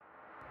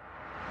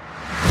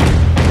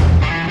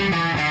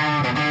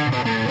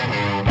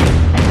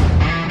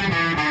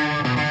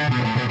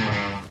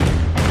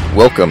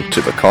Welcome to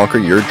the Conquer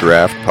Your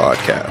Draft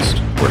podcast,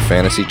 where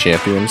fantasy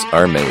champions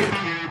are made.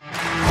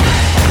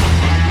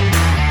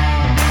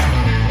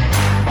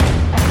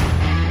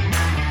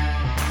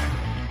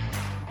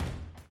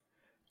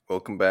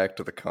 Welcome back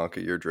to the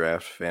Conquer Your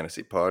Draft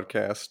fantasy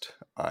podcast.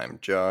 I'm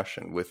Josh,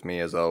 and with me,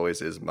 as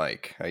always, is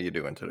Mike. How you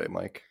doing today,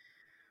 Mike?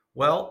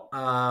 Well,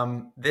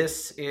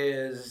 this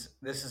is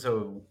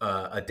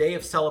a day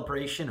of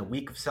celebration, a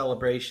week of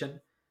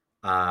celebration.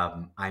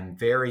 I'm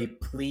very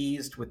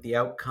pleased with the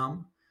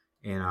outcome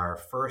in our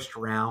first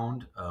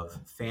round of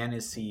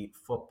fantasy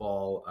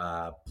football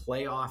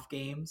playoff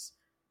games.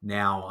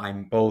 Now,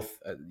 I'm both,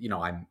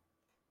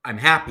 I'm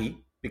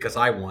happy because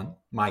I won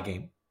my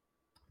game,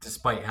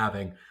 despite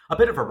having a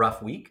bit of a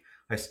rough week.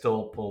 I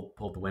still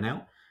pulled the win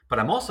out, but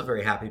I'm also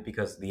very happy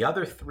because the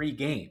other three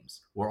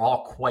games were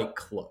all quite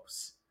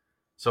close.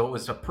 So it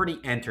was a pretty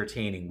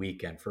entertaining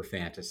weekend for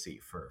fantasy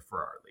for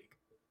our league.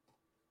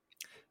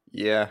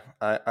 Yeah,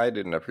 I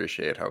didn't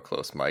appreciate how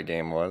close my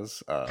game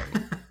was.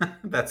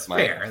 That's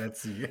fair.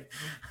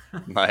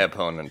 My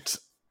opponent,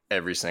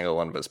 every single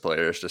one of his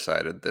players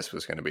decided this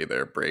was going to be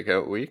their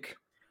breakout week.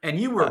 And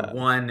you were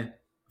 1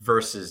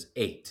 versus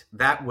 8.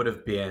 That would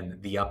have been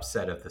the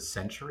upset of the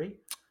century.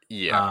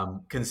 Yeah.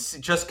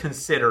 Just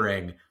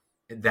considering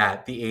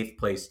that the 8th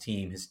place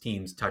team, his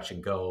teams touch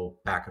and go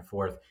back and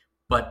forth.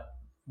 But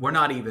we're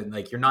not even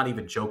you're not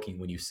even joking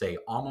when you say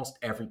almost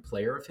every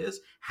player of his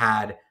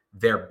had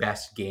their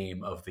best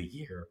game of the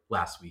year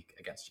last week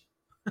against you.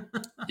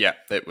 Yeah,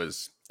 it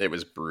was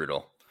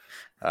brutal.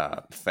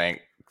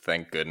 Thank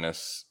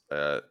goodness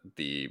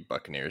the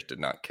Buccaneers did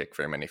not kick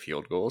very many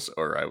field goals,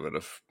 or I would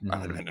have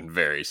been in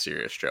very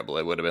serious trouble.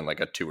 It would have been like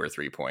a 2 or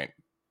 3 point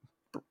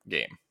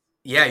game.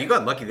 Yeah, you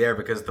got lucky there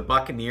because the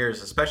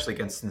Buccaneers, especially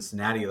against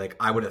Cincinnati,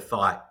 I would have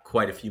thought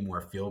quite a few more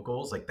field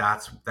goals.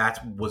 That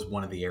was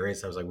one of the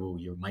areas I was like, "Ooh,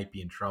 you might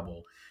be in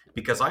trouble,"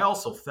 because I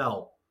also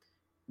felt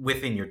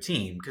within your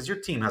team, because your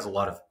team has a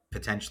lot of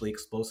potentially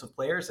explosive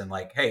players, and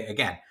hey,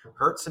 again,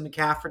 Hurts and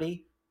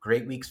McCaffrey,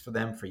 great weeks for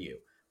them for you,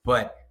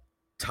 but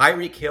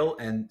Tyreek Hill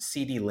and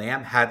CeeDee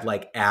Lamb had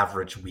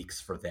average weeks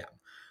for them.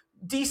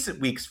 Decent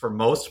weeks for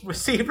most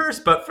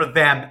receivers, but for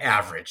them,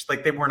 average.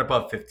 They weren't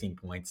above 15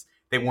 points.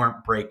 They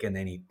weren't breaking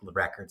any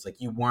records.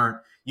 You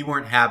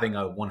weren't having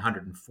a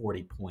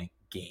 140 point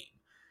game.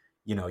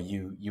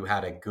 You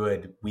had a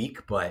good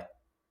week, but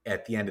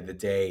at the end of the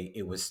day,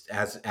 it was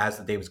as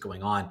the day was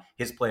going on,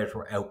 his players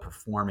were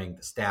outperforming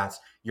the stats.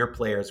 Your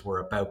players were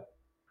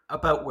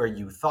about where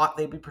you thought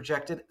they'd be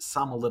projected,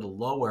 some a little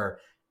lower,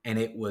 and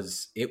it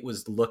was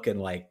looking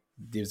like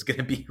it was going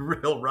to be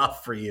real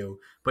rough for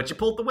you. But you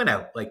pulled the win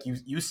out.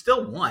 You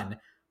still won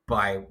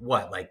by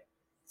what,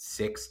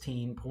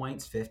 16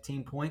 points,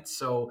 15 points.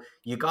 So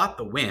you got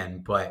the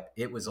win, but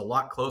it was a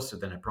lot closer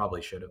than it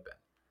probably should have been.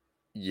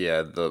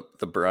 Yeah, the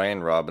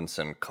Brian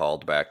Robinson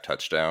called back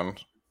touchdown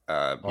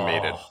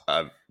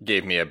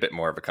gave me a bit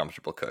more of a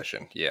comfortable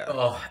cushion. Yeah.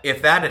 Oh,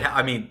 if that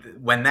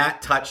had, when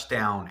that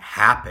touchdown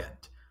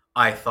happened,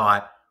 I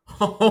thought,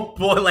 oh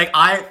boy,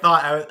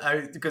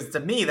 because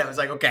to me that was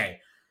okay,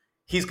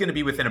 he's going to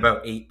be within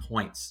about 8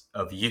 points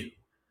of you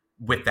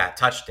with that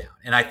touchdown.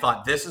 And I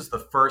thought this is the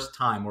first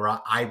time where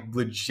I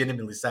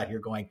legitimately sat here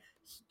going,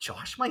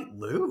 Josh might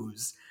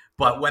lose.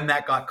 But when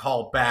that got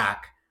called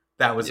back,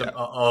 that was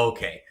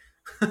okay.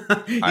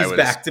 He's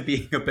back to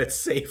being a bit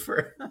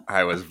safer.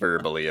 I was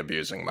verbally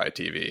abusing my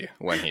TV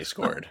when he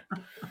scored.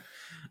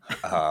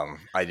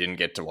 I didn't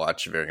get to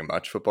watch very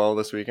much football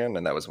this weekend,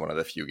 and that was one of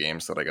the few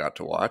games that I got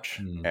to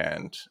watch.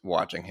 And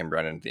watching him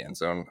run into the end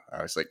zone,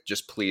 I was like,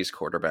 just please,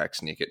 quarterback,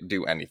 sneak it,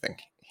 do anything.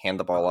 Hand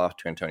the ball off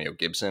to Antonio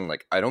Gibson.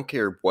 I don't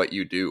care what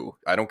you do.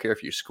 I don't care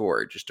if you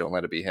score. Just don't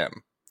let it be him.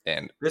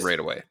 And right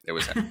away, it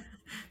was him.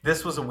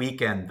 This was a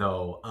weekend,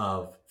 though,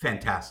 of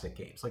fantastic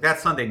games. That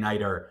Sunday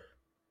nighter,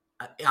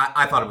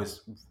 I thought it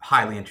was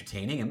highly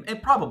entertaining,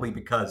 and probably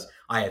because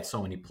I had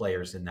so many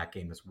players in that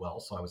game as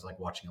well. So I was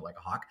watching it like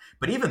a hawk.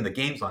 But even the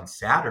games on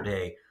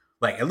Saturday,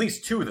 at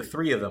least 2 of the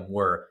 3 of them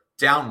were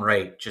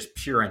downright just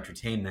pure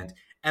entertainment.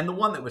 And the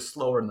one that was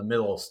slower in the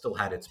middle still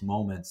had its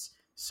moments.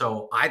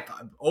 So I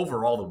thought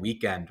overall the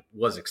weekend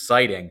was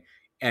exciting.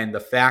 And the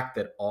fact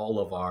that all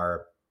of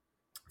our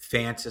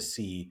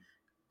fantasy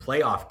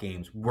playoff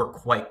games were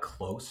quite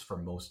close for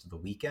most of the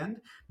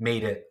weekend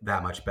made it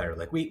that much better.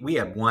 We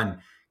had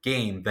one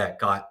game that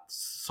got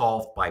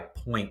solved by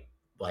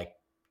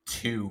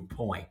 2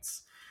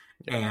 points.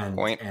 Yeah, and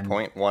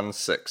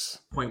 0.16.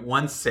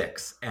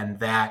 0.16. And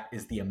that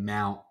is the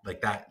amount,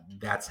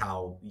 that's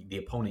how the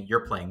opponent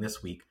you're playing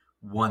this week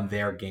won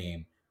their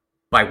game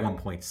by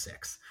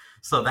 1.6.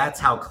 So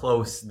that's how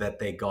close that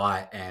they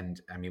got.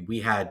 And we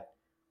had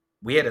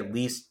at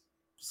least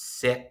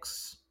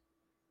 6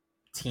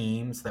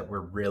 teams that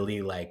were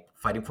really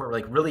fighting for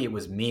it. Really, it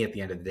was me at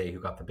the end of the day who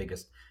got the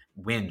biggest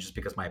win, just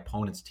because my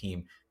opponent's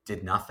team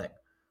did nothing.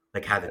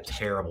 Had a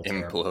terrible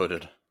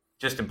imploded.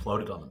 just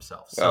imploded on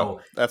themselves.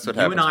 Well, So that's what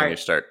happens when you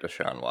start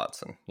Deshaun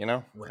Watson, you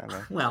know?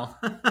 Well,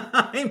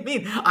 I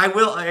mean, I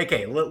will.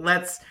 Okay,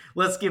 let's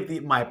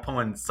give my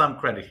opponent some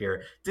credit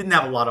here. Didn't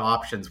have a lot of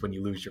options when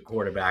you lose your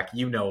quarterback.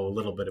 You know a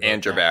little bit about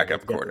and your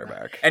backup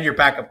quarterback, and your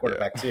backup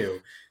quarterback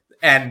too.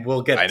 And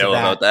we'll get. I know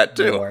about that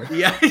too. More.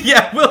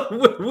 Yeah.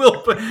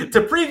 We'll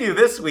to preview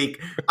this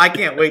week. I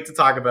can't wait to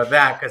talk about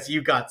that because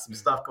you got some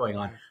stuff going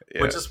on.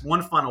 Yeah. But just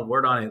one final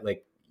word on it,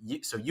 like,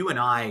 so you and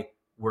I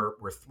were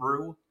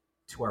through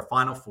to our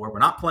final four. We're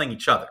not playing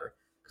each other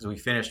because we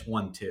finished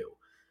 1-2.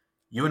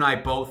 You and I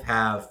both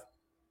have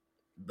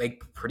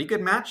like pretty good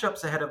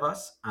matchups ahead of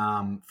us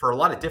for a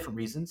lot of different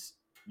reasons.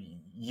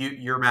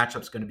 Your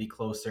matchup's going to be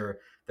closer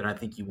than I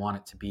think you want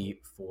it to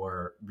be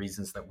for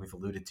reasons that we've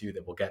alluded to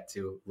that we'll get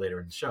to later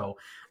in the show.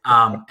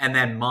 And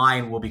then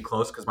mine will be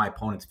close because my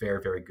opponent's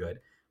very, very good.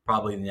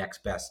 Probably the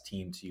next best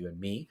team to you and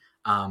me.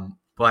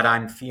 But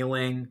I'm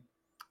feeling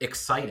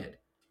excited.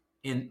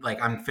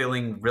 I'm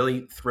feeling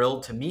really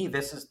thrilled. To me,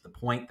 this is the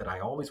point that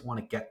I always want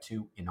to get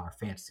to in our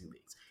fantasy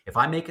leagues. If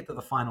I make it to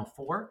the final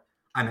four,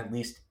 I'm at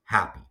least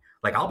happy.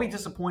 Like, I'll be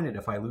disappointed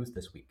if I lose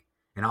this week.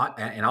 And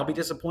I'll be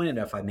disappointed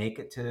if I make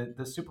it to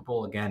the Super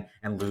Bowl again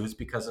and lose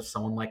because of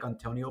someone like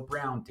Antonio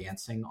Brown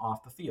dancing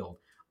off the field.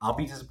 I'll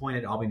be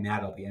disappointed. I'll be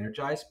mad. I'll be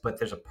energized. But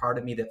there's a part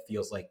of me that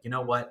feels like, you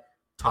know what?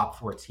 Top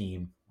 4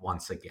 team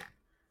once again.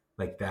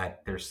 Like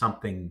that, there's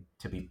something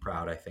to be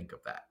proud, I think,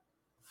 of that.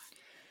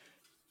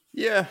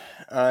 Yeah,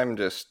 I'm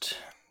just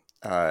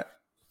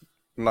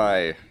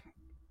my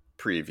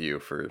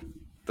preview for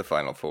the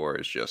Final Four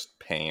is just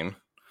pain.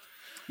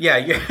 Yeah,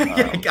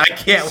 I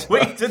can't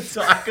wait to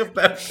talk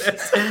about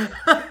this.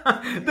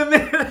 The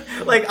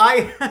minute, like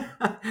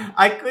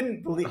I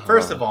couldn't believe.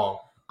 First of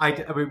all, I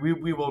mean,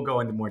 we will go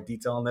into more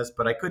detail on this,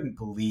 but I couldn't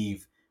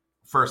believe,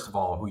 first of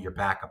all, who your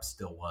backup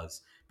still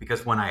was,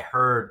 because when I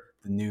heard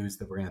the news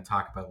that we're going to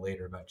talk about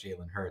later about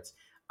Jalen Hurts,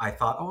 I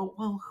thought, oh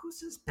well, who's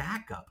his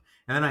backup?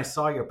 And then I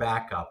saw your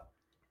backup,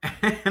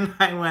 and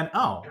I went,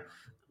 oh.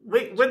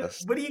 Wait, what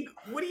are you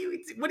going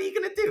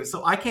to do?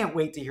 So I can't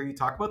wait to hear you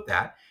talk about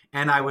that,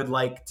 and I would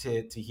like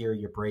to hear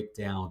your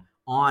breakdown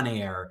on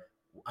air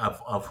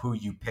of who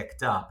you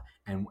picked up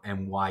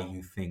and why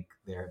you think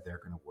they're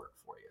going to work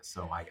for you.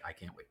 So I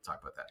can't wait to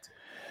talk about that too.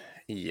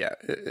 Yeah,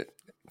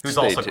 who's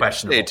also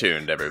questionable. Stay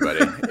tuned,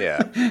 everybody.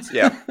 Yeah.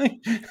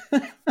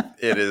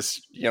 It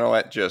is. You know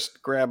what?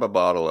 Just grab a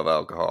bottle of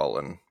alcohol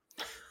and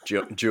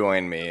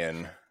join me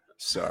in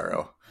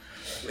sorrow.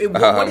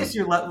 What is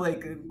your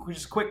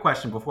just a quick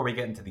question before we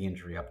get into the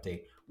injury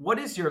update? What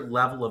is your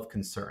level of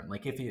concern?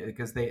 Like,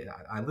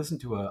 I listened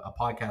to a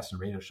podcast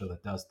and radio show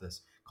that does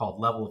this called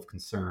Level of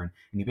Concern,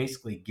 and you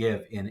basically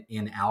give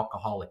in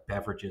alcoholic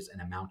beverages and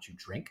amount you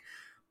drink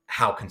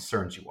how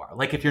concerned you are.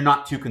 Like, if you're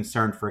not too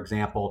concerned, for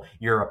example,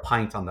 you're a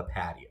pint on the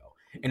patio,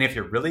 and if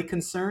you're really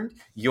concerned,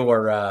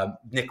 you're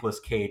Nicolas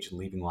Cage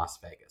leaving Las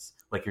Vegas,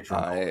 like you're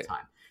drunk all the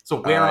time. So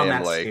where on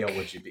that scale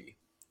would you be?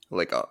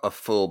 Like a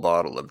full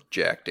bottle of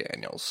Jack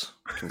Daniels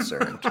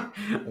concerned.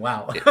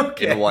 Wow.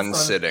 In one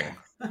sitting.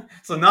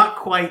 So not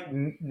quite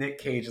Nick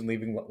Cage and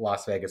leaving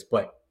Las Vegas,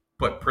 but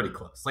pretty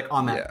close. Like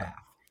on that path.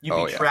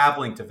 You'd be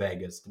traveling to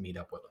Vegas to meet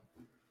up with him.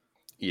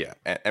 Yeah,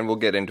 and we'll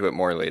get into it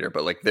more later,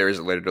 but like there is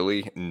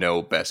literally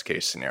no best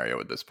case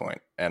scenario at this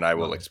point, and I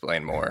will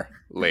explain more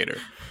later.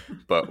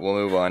 But we'll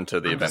move on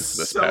to the events of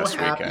this past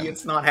weekend. I'm so happy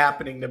it's not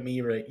happening to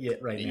me right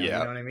now, you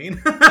know what I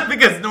mean?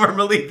 Because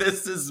normally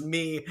this is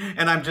me,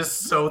 and I'm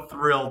just so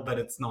thrilled that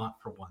it's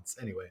not for once.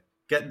 Anyway,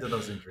 get into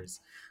those injuries.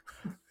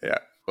 Yeah.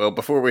 Well,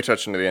 before we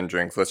touch into the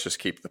injuries, let's just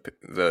keep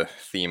the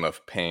theme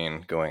of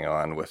pain going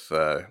on with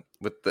the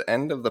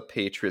end of the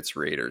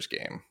Patriots-Raiders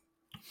game.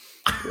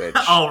 Which,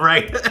 all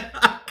right.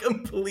 I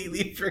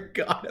completely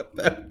forgot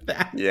about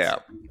that. Yeah.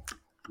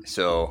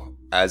 So,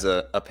 as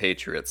a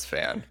Patriots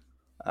fan,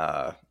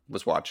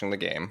 was watching the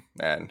game,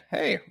 and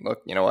hey,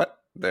 look, you know what?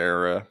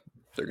 They're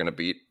going to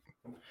beat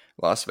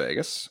Las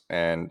Vegas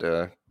and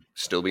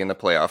still be in the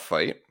playoff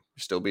fight.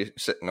 Still be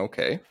sitting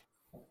okay.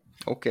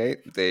 Okay,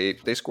 they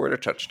scored a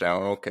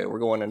touchdown. Okay, we're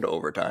going into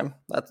overtime.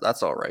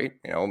 That's all right.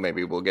 You know,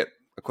 maybe we'll get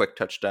a quick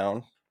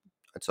touchdown.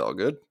 It's all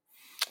good.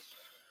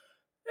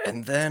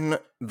 And then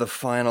the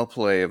final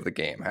play of the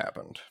game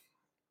happened.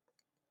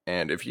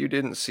 And if you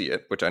didn't see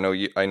it, which I know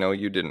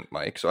you didn't,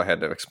 Mike, so I had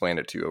to explain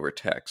it to you over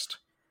text.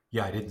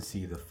 Yeah, I didn't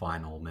see the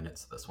final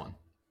minutes of this one.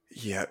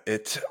 Yeah,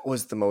 it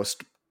was the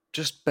most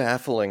just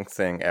baffling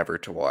thing ever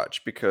to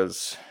watch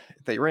because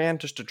they ran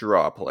just a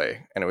draw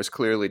play, and it was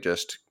clearly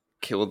just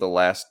kill the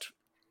last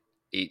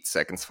 8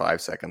 seconds, 5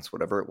 seconds,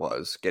 whatever it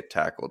was, get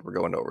tackled, we're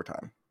going to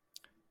overtime.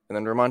 And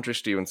then Ramondre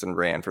Stevenson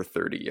ran for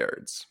 30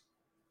 yards.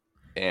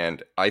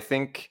 And I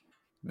think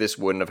this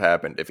wouldn't have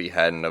happened if he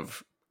hadn't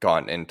have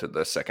gone into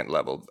the second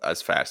level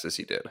as fast as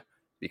he did.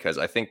 Because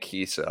I think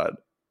he said,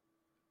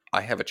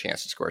 I have a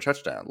chance to score a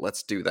touchdown.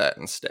 Let's do that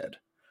instead.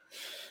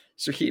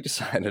 So he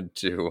decided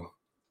to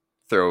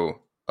throw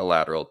a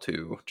lateral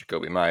to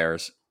Jacoby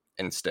Myers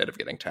instead of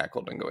getting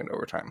tackled and going to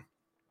overtime.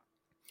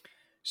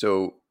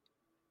 So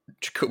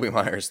Jacoby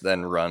Myers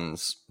then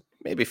runs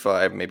maybe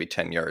 5, maybe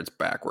 10 yards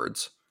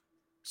backwards.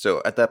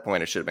 So at that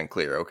point, it should have been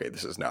clear. Okay,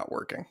 this is not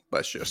working.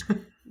 Let's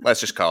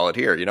just call it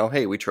here.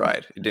 Hey, we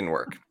tried. It didn't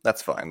work.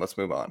 That's fine. Let's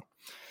move on.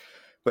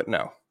 But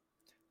no,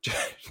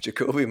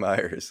 Jakobi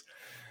Meyers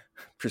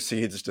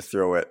proceeds to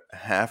throw it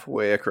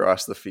halfway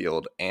across the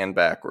field and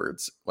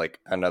backwards, like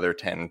another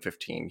 10,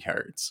 15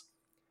 yards.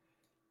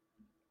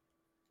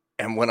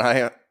 And when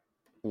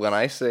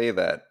I say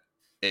that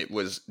it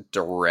was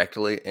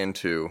directly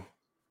into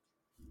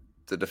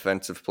the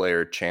defensive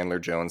player Chandler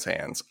Jones'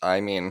 hands,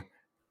 I mean,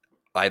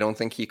 I don't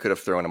think he could have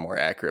thrown a more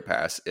accurate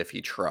pass if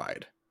he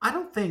tried. I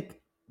don't think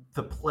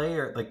the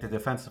player, like the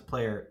defensive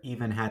player,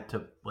 even had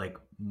to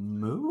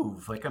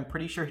move. I'm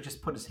pretty sure he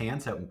just put his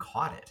hands out and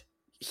caught it.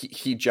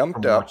 He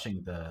jumped up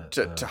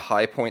to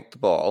high point the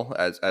ball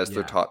as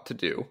they're taught to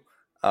do.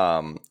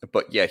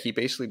 But yeah, he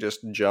basically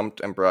just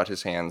jumped and brought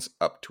his hands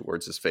up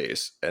towards his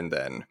face and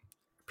then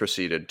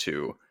proceeded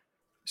to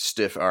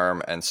stiff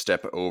arm and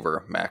step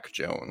over Mac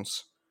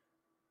Jones,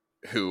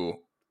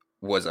 who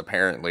was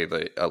apparently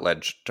the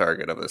alleged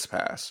target of this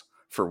pass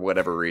for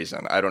whatever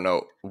reason. I don't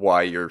know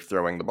why you're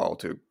throwing the ball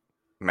to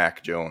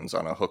Mac Jones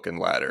on a hook and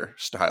ladder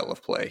style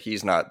of play.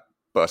 He's not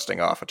busting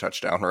off a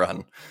touchdown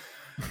run.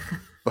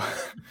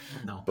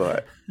 No.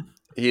 But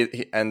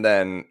he and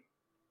then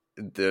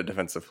the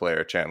defensive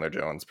player Chandler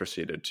Jones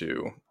proceeded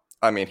to,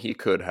 he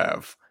could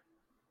have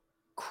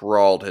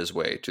crawled his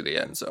way to the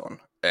end zone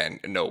and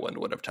no one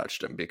would have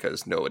touched him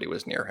because nobody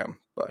was near him,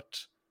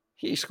 but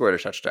he scored a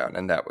touchdown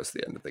and that was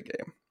the end of the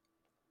game.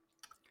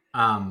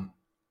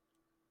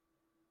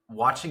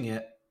 Watching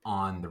it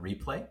on the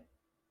replay,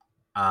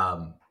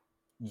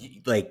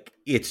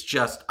 it's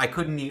just I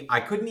couldn't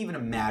even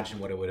imagine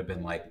what it would have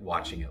been like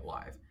watching it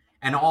live.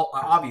 And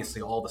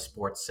obviously all the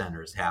sports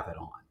centers have it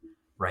on,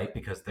 right?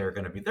 Because they're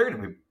going to be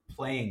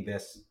playing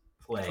this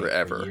play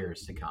forever, for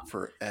years to come.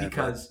 Forever.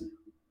 Because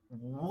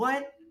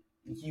what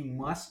you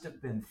must have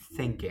been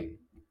thinking,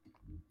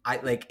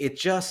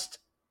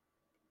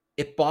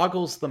 it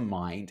boggles the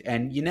mind,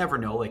 and you never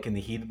know. In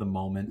the heat of the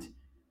moment,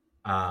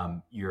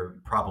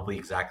 you're probably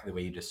exactly the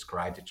way you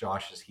described it,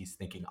 Josh. Is he's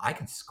thinking, I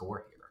can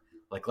score here.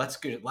 Let's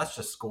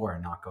just score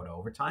and not go to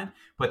overtime.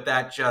 But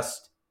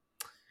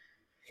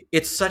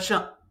it's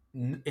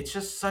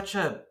just such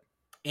a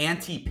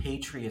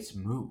anti-Patriots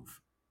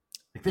move.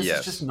 This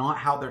is just not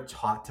how they're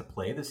taught to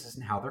play. This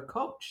isn't how they're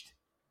coached.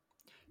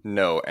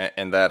 No,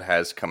 and that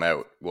has come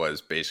out,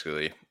 was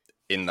basically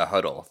in the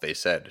huddle. They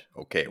said,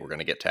 okay, we're going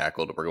to get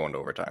tackled. We're going to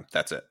overtime.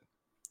 That's it.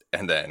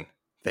 And then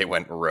they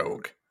went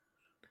rogue.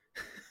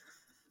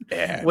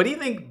 And what do you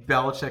think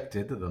Belichick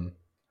did to them?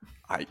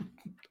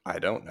 I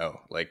don't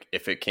know.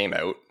 If it came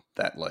out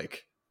that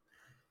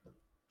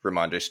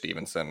Ramondre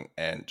Stevenson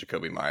and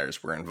Jakobi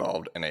Meyers were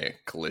involved in a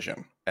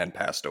collision and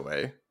passed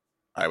away,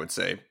 I would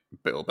say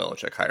Bill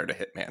Belichick hired a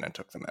hitman and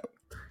took them out.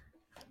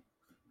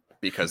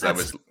 Because that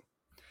was...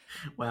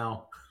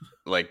 Wow.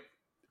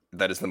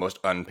 That is the most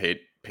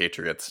unpaid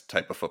Patriots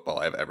type of football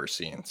I've ever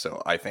seen.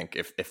 So I think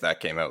if that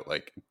came out,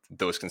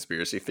 those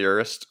conspiracy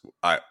theorists,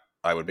 I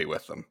would be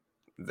with them.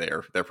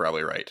 They're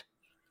probably right.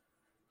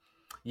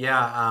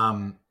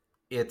 Yeah.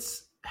 He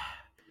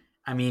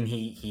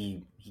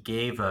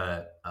gave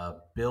a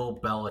Bill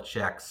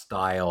Belichick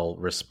style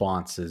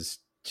responses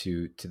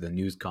to the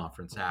news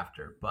conference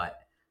after, but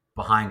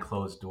behind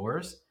closed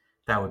doors,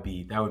 that would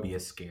be a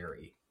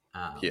scary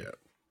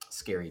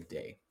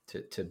day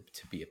to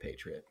be a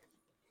Patriot.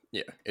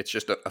 Yeah, it's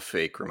just a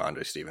fake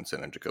Ramondre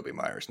Stevenson and Jakobi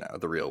Meyers now.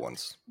 The real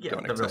ones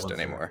don't exist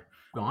anymore.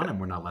 Gone, and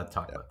we're not allowed to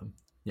talk about them.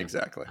 Yeah,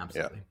 exactly.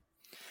 Absolutely.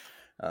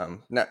 Yeah.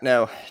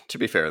 Now, to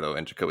be fair, though,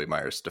 in Jakobi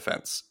Meyers'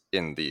 defense,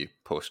 in the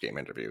post-game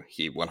interview,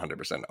 he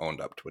 100% owned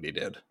up to what he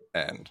did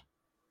and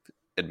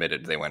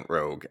admitted they went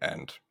rogue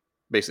and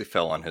basically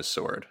fell on his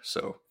sword.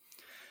 So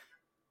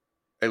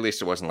at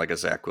least it wasn't like a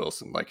Zach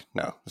Wilson,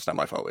 no, it's not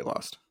my fault we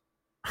lost.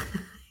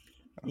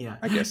 Yeah,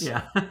 I guess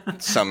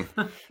some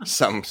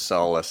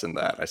solace in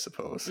that, I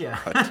suppose. Yeah,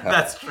 but,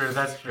 that's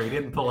true. He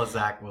didn't pull a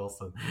Zach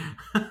Wilson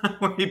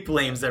where he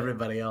blames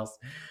everybody else.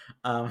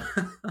 But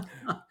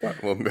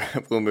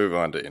we'll move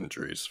on to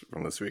injuries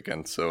from this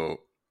weekend.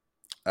 So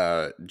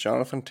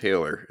Jonathan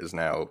Taylor is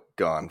now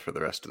gone for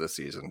the rest of the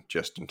season,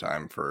 just in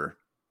time for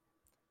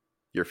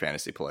your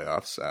fantasy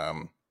playoffs.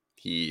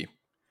 He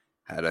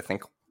had, I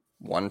think,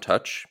 one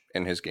touch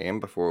in his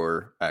game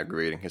before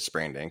aggravating his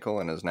sprained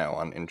ankle and is now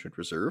on injured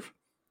reserve.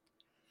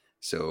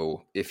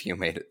 So if you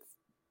made it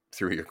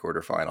through your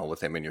quarterfinal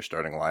with him in your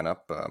starting lineup,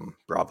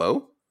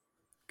 bravo.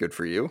 Good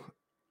for you.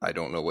 I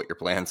don't know what your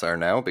plans are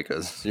now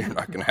because you're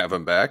not going to have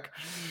him back.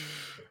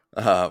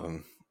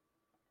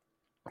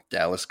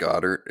 Dallas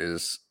Goedert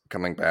is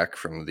coming back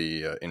from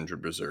the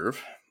injured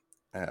reserve.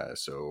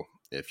 So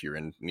if you're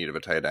in need of a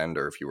tight end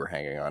or if you were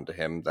hanging on to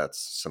him, that's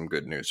some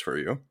good news for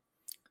you.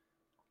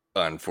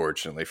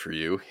 Unfortunately for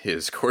you,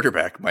 his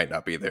quarterback might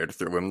not be there to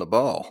throw him the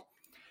ball.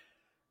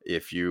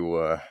 If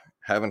you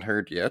haven't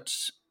heard yet,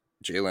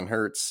 Jalen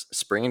Hurts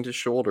sprained his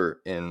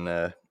shoulder in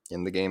the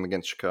game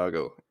against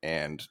Chicago,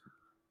 and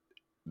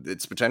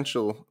it's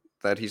potential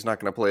that he's not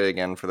going to play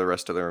again for the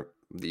rest of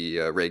the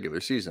regular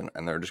season,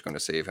 and they're just going to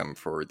save him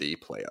for the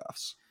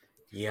playoffs.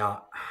 Yeah.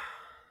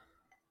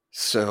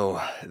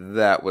 So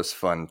that was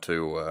fun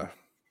to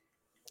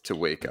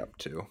wake up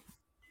to,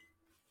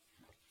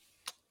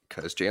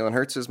 because Jalen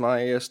Hurts is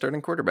my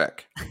starting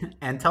quarterback.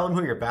 And tell him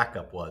who your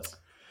backup was.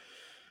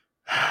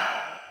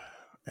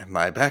 And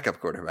my backup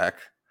quarterback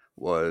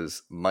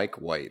was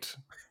Mike White,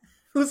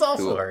 who's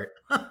also hurt.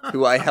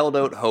 who I held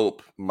out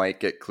hope might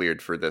get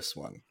cleared for this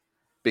one,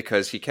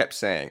 because he kept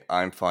saying,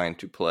 "I'm fine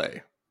to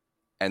play."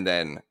 And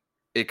then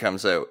it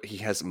comes out he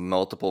has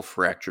multiple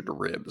fractured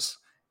ribs.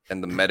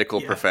 And the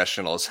medical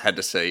professionals had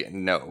to say,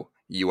 "No,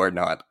 you are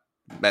not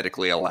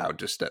medically allowed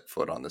to step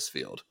foot on this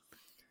field."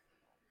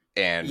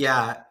 And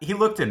yeah, he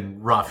looked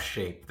in rough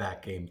shape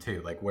that game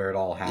too, like where it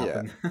all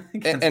happened.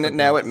 Yeah. and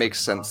now it makes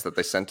sense that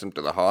they sent him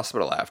to the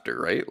hospital after,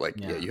 right? Like,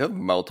 yeah, you have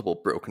multiple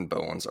broken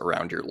bones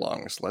around your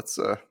lungs. Let's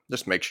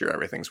just make sure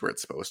everything's where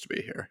it's supposed to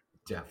be here.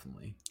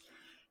 Definitely.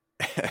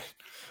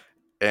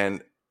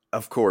 And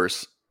of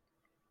course,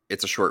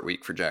 it's a short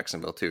week for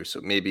Jacksonville too.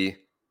 So maybe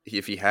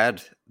if he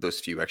had those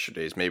few extra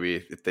days, maybe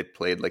if they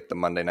played like the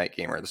Monday night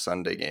game or the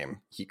Sunday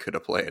game, he could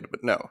have played.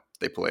 But no,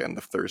 they play on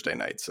the Thursday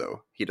night,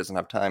 so he doesn't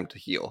have time to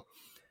heal.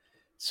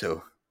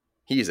 So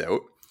he's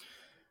out.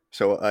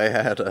 So I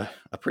had a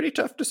pretty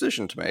tough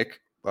decision to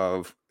make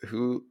of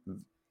who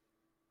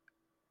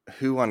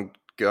on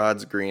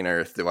God's green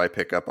earth do I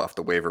pick up off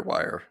the waiver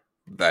wire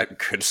that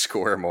could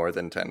score more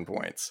than 10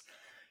 points.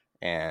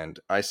 And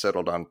I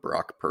settled on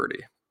Brock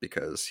Purdy,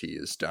 because he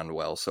has done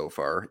well so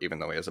far, even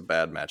though he has a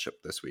bad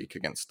matchup this week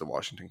against the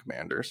Washington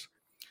Commanders.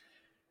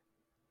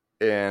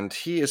 And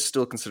he is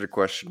still considered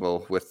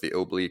questionable with the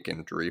oblique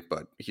injury,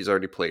 but he's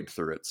already played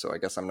through it, so I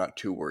guess I'm not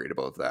too worried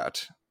about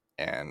that.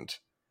 And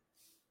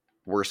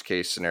worst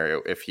case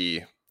scenario,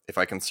 if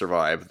I can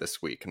survive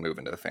this week and move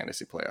into the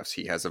fantasy playoffs,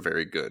 he has a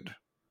very good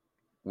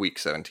Week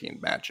 17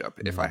 matchup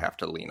if I have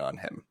to lean on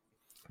him.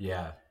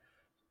 Yeah.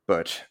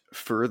 But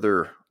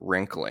further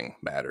wrinkling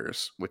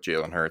matters with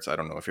Jalen Hurts, I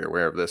don't know if you're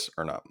aware of this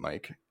or not,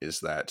 Mike, is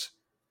that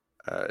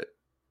the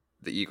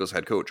Eagles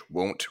head coach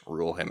won't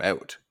rule him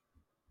out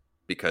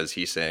because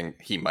he's saying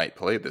he might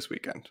play this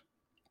weekend.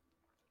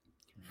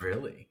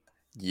 Really?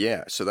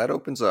 Yeah, so that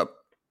opens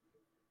up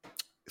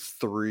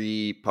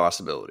 3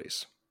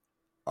 possibilities.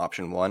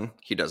 Option 1,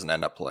 he doesn't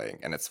end up playing,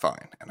 and it's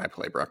fine, and I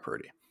play Brock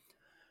Purdy.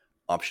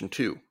 Option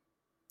 2,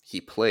 he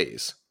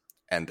plays,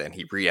 and then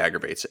he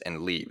re-aggravates it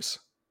and leaves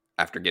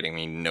after getting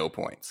me no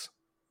points.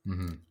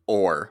 Mm-hmm.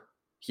 Or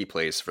he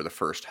plays for the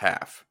first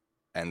half,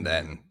 and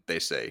then they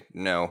say,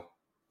 "No,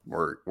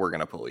 we're going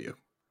to pull you."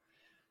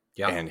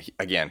 Yeah. And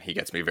he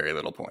gets me very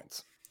little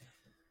points.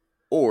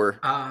 Or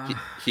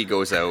he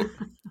goes out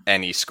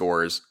and he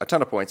scores a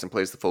ton of points and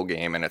plays the full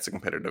game, and it's a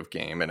competitive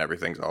game and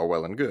everything's all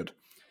well and good.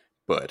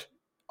 But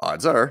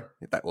odds are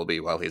that will be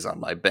while he's on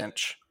my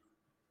bench.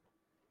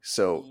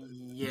 So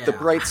the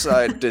bright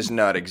side does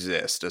not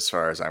exist as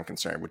far as I'm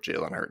concerned with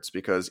Jalen Hurts,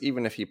 because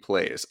even if he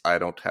plays, I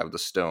don't have the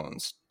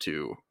stones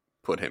to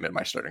put him in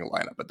my starting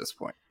lineup at this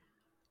point.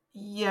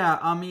 Yeah,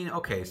 I mean,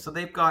 okay, so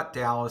they've got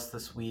Dallas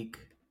this week.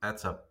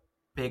 That's a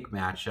big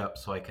matchup,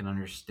 so I can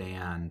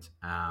understand.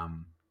 I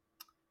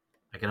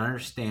can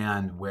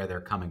understand where they're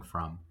coming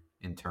from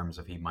in terms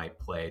of he might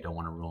play. Don't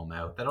want to rule him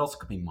out. That also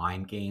could be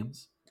mind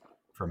games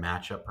for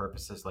matchup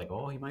purposes, like,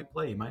 oh, he might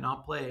play, he might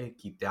not play.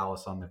 Keep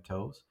Dallas on their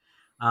toes.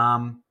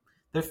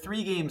 They're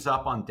 3 games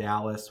up on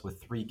Dallas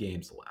with 3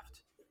 games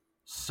left.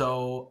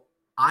 So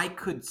I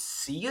could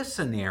see a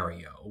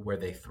scenario where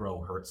they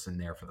throw Hurts in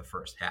there for the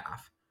first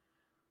half.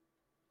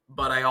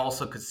 But I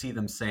also could see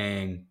them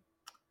saying,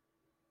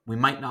 we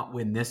might not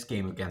win this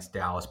game against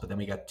Dallas, but then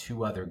we got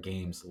 2 other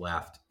games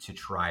left to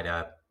try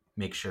to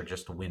make sure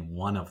just to win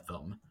one of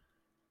them.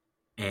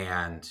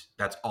 And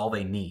that's all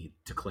they need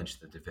to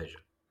clinch the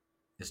division,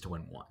 is to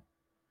win 1.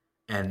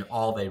 And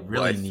all they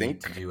really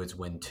need to do is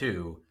win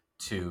 2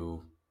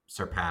 to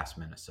surpass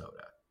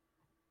Minnesota.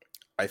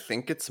 I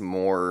think it's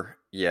more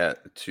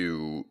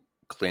to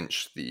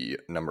clinch the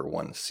number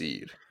 1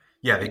 seed.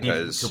 Yeah, they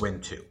need to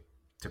win 2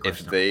 to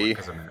clinch number 1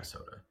 because of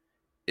Minnesota.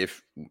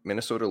 If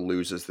Minnesota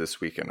loses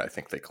this weekend, I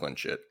think they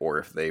clinch it. Or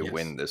if they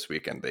win this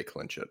weekend, they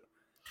clinch it.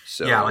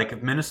 So yeah, like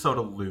if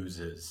Minnesota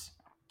loses,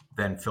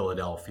 then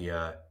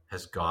Philadelphia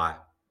has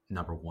got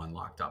number 1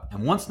 locked up.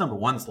 And once number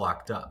 1's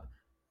locked up,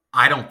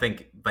 I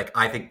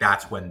think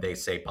that's when they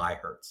say bye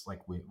Hurts,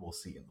 like we'll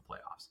see in the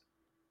playoffs.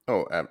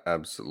 Oh,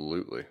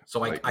 absolutely.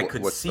 So I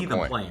could see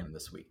them playing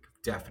this week,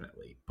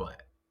 definitely.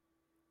 But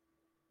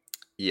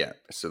yeah,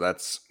 so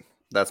that's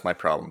my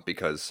problem,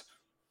 because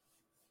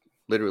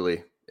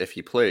literally, if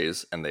he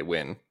plays and they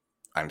win,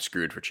 I'm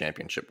screwed for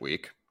championship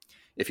week.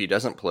 If he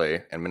doesn't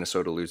play and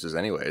Minnesota loses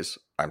anyways,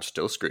 I'm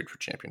still screwed for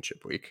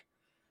championship week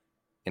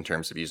in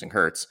terms of using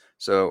Hurts.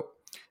 So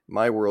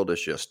my world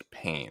is just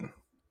pain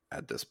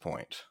at this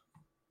point.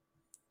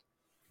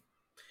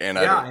 And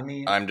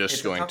I'm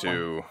just going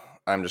to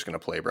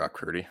play Brock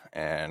Purdy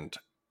and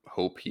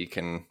hope he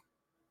can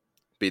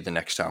be the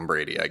next Tom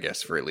Brady, I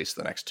guess, for at least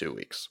the next 2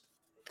 weeks.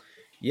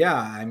 Yeah,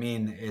 I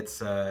mean,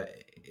 it's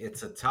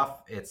it's a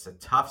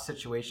tough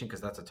situation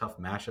because that's a tough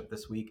matchup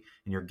this week,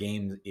 and your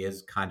game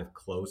is kind of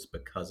close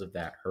because of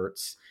that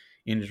Hurts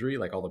injury.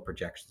 Like all the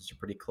projections are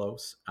pretty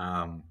close.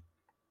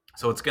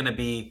 So it's gonna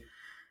be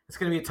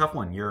a tough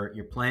one.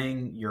 You're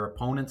playing your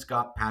opponent's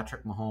got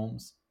Patrick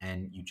Mahomes,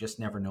 and you just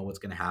never know what's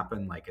gonna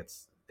happen. Like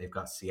they've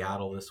got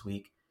Seattle this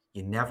week.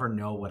 You never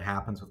know what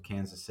happens with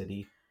Kansas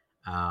City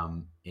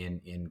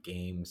in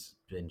games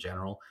in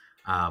general.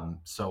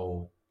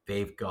 So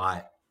they've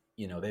got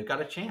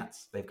a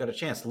chance. They've got a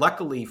chance.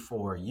 Luckily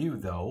for you,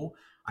 though,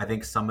 I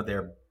think some of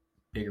their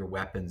bigger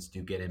weapons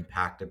do get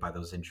impacted by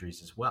those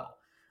injuries as well.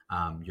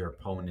 Your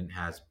opponent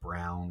has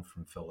Brown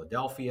from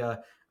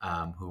Philadelphia,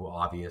 who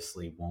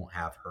obviously won't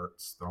have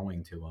Hurts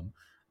throwing to him.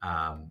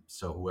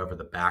 So whoever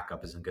the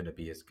backup isn't going to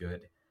be as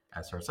good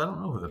as Hurts. I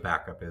don't know who the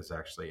backup is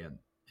actually in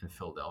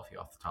Philadelphia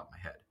off the top of my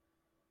head.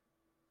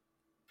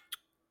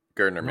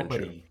 Gardner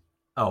Nobody. Minshew.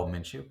 Oh,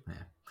 Minshew.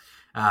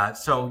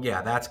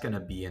 Yeah. That's going to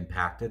be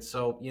impacted.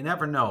 So you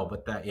never know,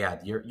 but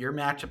your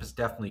matchup is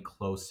definitely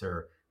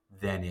closer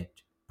than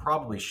it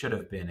probably should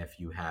have been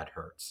if you had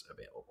Hurts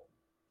available.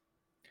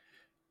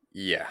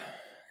 Yeah.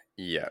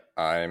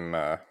 I'm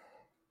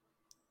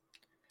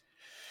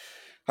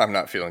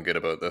not feeling good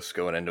about this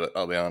going into it.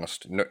 I'll be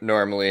honest.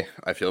 Normally,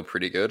 I feel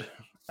pretty good.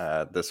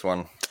 This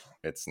one,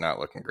 it's not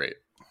looking great.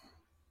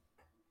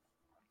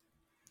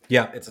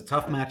 Yeah, it's a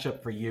tough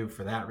matchup for you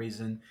for that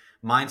reason.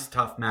 Mine's a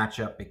tough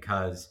matchup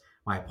because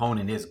my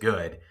opponent is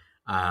good,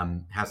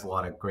 has a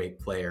lot of great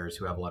players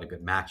who have a lot of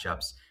good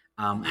matchups.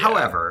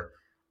 However,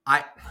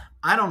 I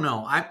don't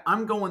know.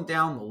 I'm going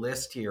down the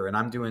list here and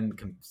I'm doing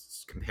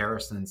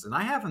comparisons, and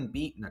I haven't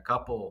beaten a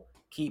couple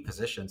key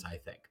positions, I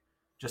think,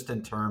 just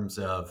in terms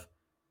of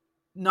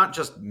not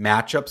just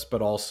matchups,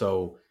 but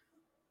also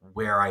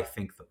where I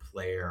think the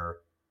player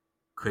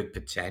could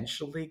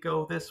potentially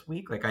go this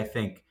week. Like I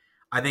think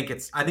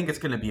it's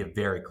going to be a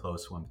very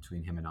close one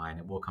between him and I, and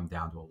it will come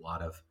down to a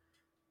lot of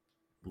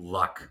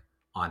luck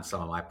on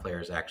some of my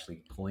players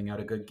actually pulling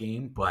out a good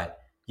game. But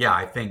yeah,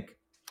 I think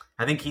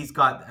he's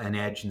got an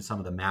edge in some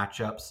of the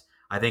matchups.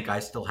 I think I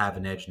still have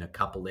an edge in a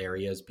couple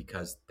areas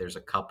because there's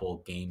a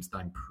couple games that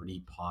I'm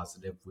pretty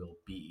positive will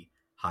be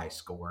high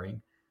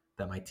scoring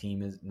that my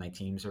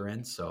teams are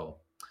in. So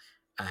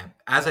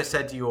as I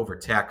said to you over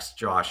text,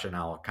 Josh, and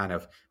I'll kind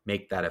of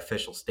make that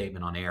official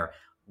statement on air,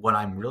 what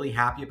I'm really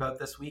happy about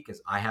this week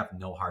is I have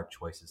no hard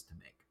choices to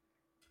make.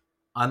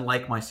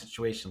 Unlike my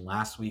situation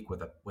last week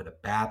with a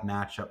bad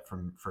matchup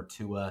for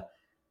Tua,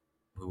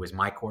 who was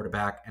my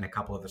quarterback, and a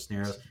couple other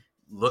scenarios,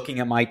 looking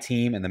at my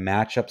team and the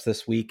matchups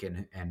this week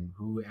and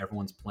who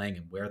everyone's playing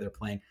and where they're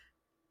playing,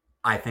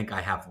 I think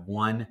I have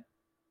one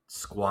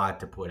squad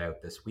to put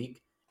out this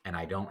week, and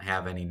I don't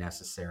have any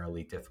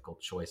necessarily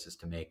difficult choices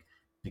to make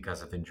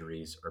because of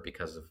injuries or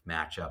because of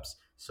matchups.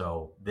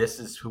 So this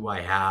is who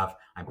I have.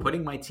 I'm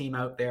putting my team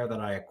out there that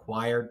I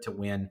acquired to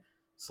win.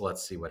 So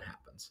let's see what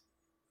happens.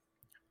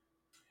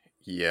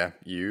 Yeah,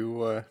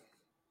 you're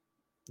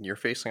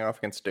facing off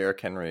against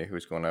Derrick Henry,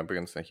 who's going up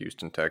against the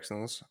Houston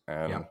Texans.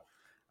 And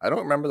I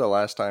don't remember the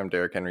last time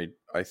Derrick Henry,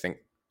 I think,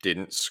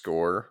 didn't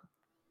score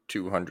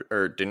 200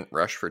 or didn't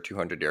rush for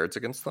 200 yards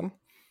against them.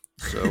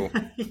 So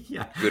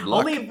good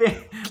luck.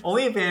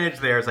 Only advantage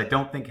there is I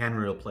don't think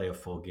Henry will play a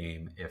full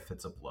game if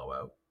it's a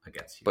blowout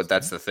against Houston. But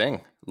that's the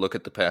thing. Look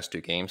at the past two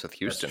games with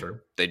Houston. That's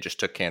true. They just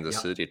took Kansas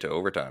City to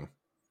overtime.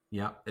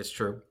 Yeah, it's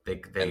true.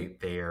 They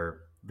are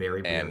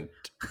very weird. And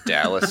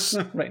Dallas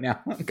right now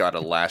got a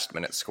last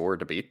minute score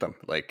to beat them.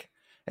 Like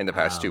in the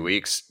past 2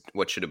 weeks,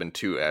 what should have been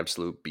two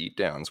absolute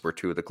beatdowns were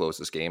two of the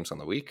closest games on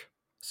the week.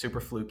 Super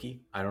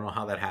fluky. I don't know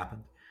how that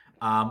happened.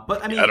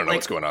 But I mean, I don't know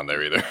what's going on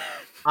there either.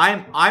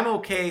 I'm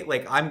okay.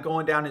 Like I'm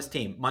going down his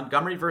team.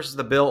 Montgomery versus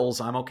the Bills.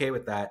 I'm okay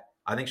with that.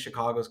 I think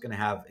Chicago's going to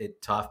have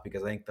it tough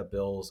because I think the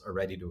Bills are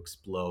ready to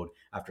explode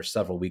after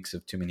several weeks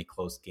of too many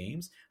close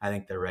games. I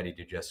think they're ready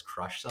to just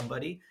crush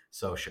somebody.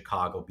 So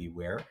Chicago,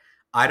 beware.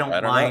 I don't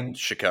mind. Know.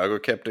 Chicago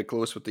kept it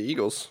close with the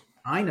Eagles.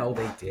 I know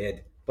they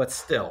did, but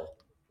still,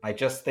 I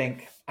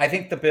think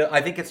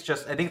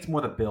it's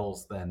more the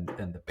Bills than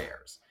the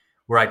Bears.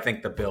 Where I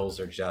think the Bills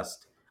are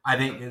just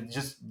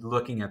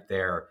looking at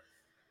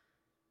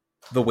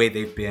the way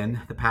they've been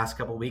the past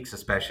couple of weeks,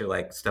 especially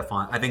like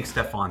Stephon. I think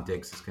Stephon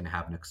Diggs is going to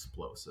have an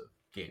explosive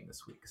game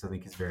this week because I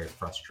think he's very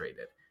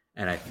frustrated.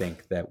 And I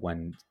think that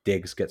when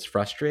Diggs gets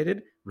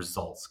frustrated,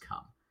 results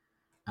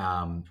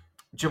come.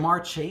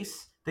 Jamar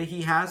Chase that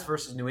he has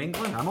versus New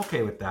England, I'm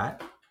okay with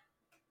that.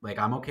 Like,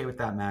 I'm okay with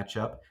that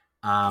matchup.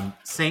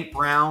 St.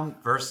 Brown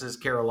versus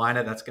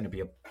Carolina, that's going to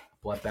be a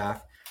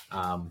bloodbath.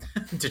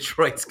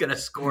 Detroit's going to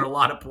score a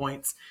lot of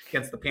points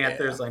against the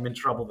Panthers. Yeah. I'm in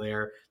trouble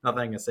there. Nothing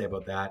I can say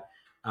about that.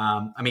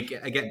 I mean,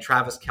 again,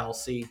 Travis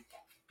Kelce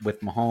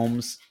with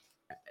Mahomes,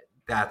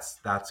 that's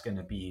going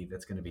to be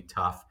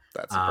tough.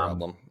 That's a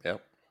problem.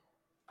 Yep.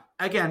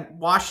 Again,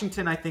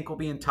 Washington, I think, will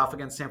be in tough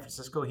against San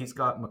Francisco. He's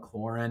got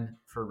McLaurin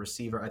for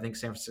receiver. I think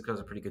San Francisco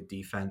has a pretty good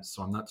defense,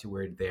 so I'm not too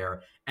worried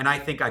there. And I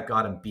think I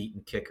got him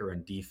beaten kicker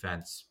and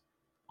defense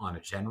on a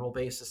general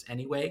basis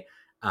anyway,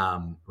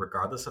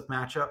 regardless of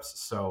matchups.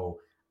 So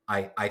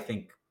I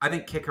think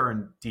kicker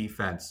and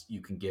defense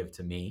you can give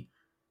to me,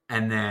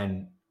 and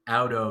then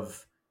out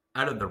of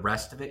the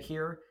rest of it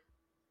here,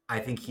 I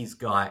think he's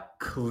got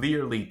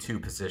clearly two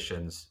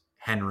positions,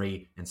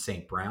 Henry and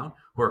St. Brown,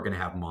 who are going to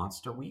have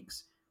monster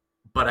weeks.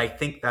 But I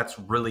think that's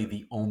really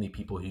the only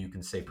people who you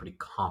can say pretty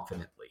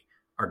confidently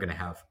are going to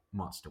have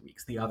monster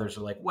weeks. The others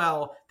are like,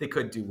 well, they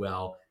could do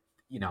well.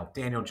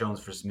 Daniel Jones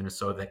versus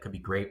Minnesota, that could be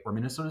great. Or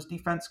Minnesota's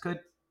defense could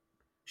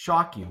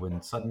shock you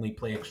and suddenly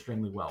play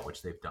extremely well,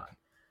 which they've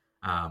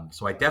done.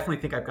 So I definitely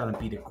think I've got him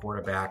beat at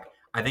quarterback.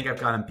 I think I've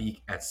got him beat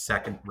at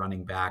second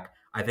running back.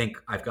 I think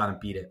I've got him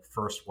beat at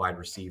first wide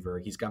receiver.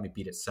 He's got me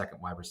beat at second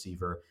wide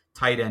receiver.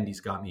 Tight end,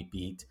 he's got me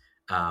beat.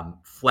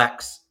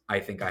 Flex,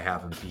 I think I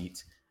have him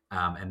beat.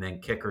 And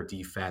then kicker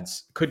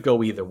defense could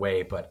go either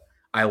way, but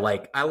I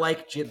like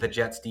the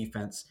Jets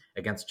defense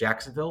against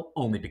Jacksonville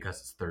only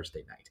because it's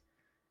Thursday night.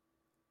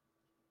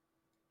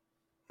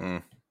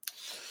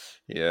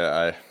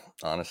 Yeah,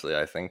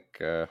 I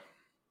think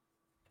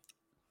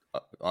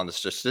on the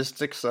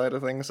statistics side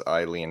of things,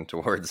 I lean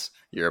towards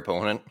your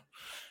opponent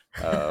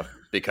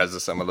because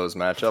of some of those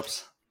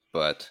matchups.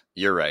 But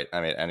you're right.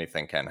 I mean,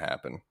 anything can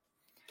happen.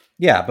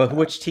 Yeah, but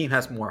which team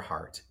has more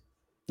heart?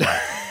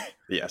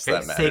 Yes,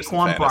 that matters.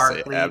 Saquon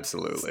Barkley,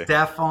 absolutely.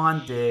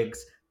 Stephon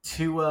Diggs,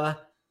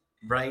 Tua,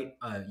 right?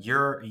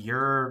 Your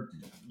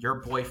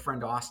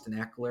boyfriend Austin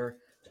Eckler,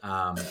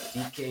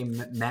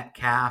 DK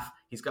Metcalf.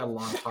 He's got a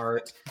lot of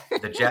heart.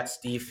 The Jets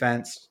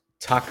defense,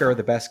 Tucker,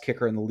 the best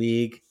kicker in the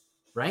league,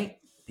 right?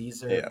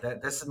 These are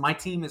this is my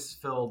team is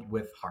filled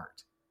with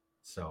heart.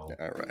 So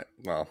all right.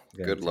 Well,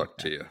 good luck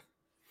to you.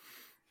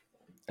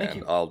 Thank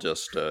you. I'll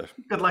just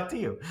good luck to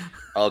you.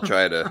 I'll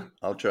try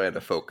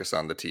to focus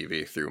on the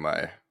TV through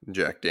my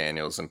Jack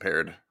Daniels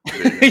impaired.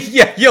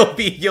 Yeah, you'll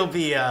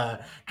be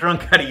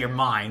drunk out of your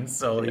mind,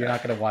 so you're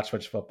not going to watch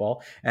much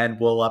football. And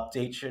we'll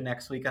update you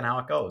next week on how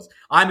it goes.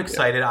 I'm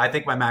excited. Yeah. I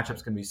think my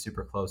matchup's going to be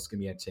super close. It's going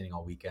to be entertaining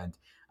all weekend.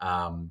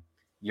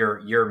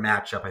 Your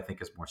matchup, I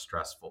think, is more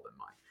stressful than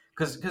mine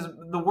because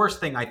the worst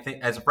thing I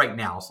think, as of right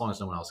now, as long as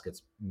no one else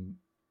gets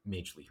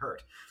majorly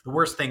hurt, the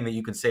worst thing that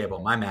you can say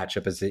about my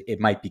matchup is it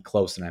might be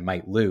close and I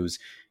might lose.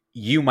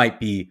 You might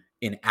be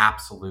in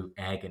absolute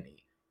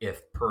agony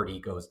if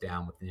Purdy goes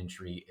down with an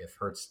injury, if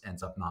Hurts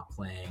ends up not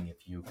playing,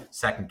 if you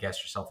second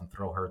guess yourself and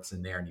throw Hurts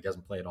in there and he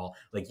doesn't play at all.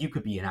 Like, you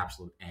could be in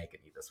absolute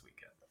agony this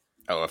weekend.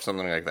 Oh, if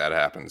something like that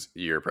happens,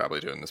 you're probably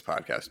doing this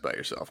podcast by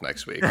yourself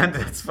next week.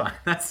 That's fine.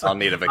 I'll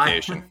need a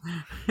vacation.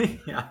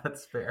 Yeah,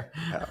 that's fair.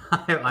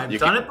 I've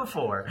done it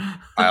before.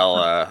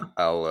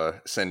 I'll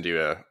send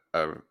you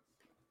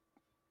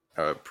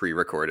a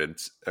pre-recorded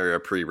or a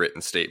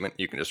pre-written statement.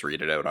 You can just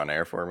read it out on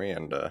air for me,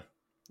 and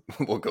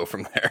we'll go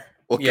from there.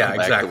 We'll come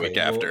back the week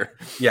after.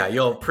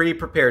 You'll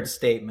pre-prepared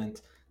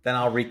statement. Then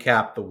I'll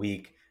recap the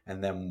week,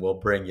 and then we'll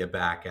bring you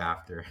back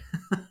after.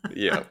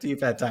 Yeah, after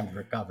you've had time to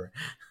recover.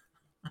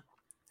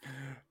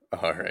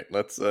 All right,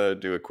 let's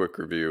do a quick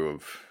review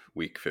of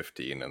Week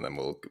 15, and then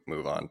we'll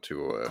move on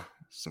to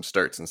some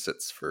starts and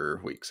sits for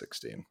Week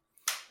 16.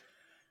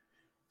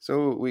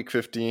 So Week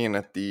 15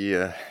 at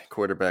the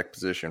quarterback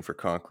position for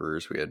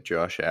Conquerors, we had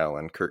Josh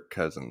Allen, Kirk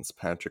Cousins,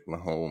 Patrick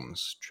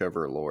Mahomes,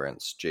 Trevor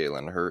Lawrence,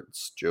 Jalen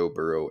Hurts, Joe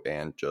Burrow,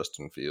 and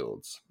Justin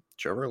Fields.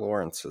 Trevor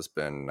Lawrence has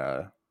been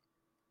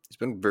he's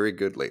been very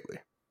good lately.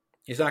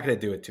 He's not going to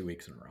do it 2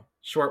 weeks in a row.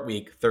 Short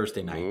week,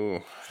 Thursday night.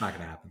 Ooh, it's not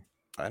going to happen.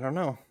 I don't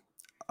know.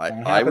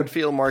 I would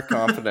feel more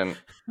confident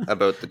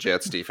about the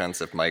Jets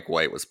defense if Mike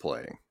White was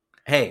playing.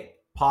 Hey,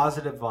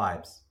 positive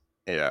vibes.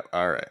 Yeah,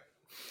 all right.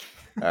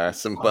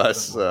 Some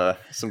busts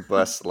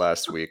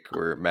last week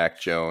were Mac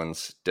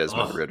Jones,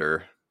 Desmond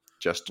Ridder,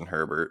 Justin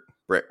Herbert,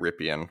 Brett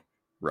Ripien,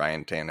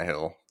 Ryan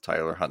Tannehill,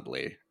 Tyler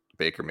Huntley,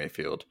 Baker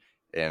Mayfield,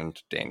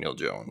 and Daniel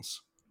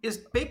Jones. Is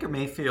Baker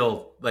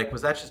Mayfield,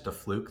 was that just a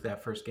fluke,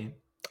 that first game?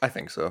 I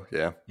think so,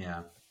 yeah.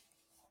 Yeah.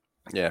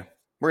 Yeah.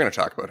 We're going to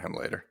talk about him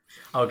later.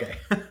 Okay.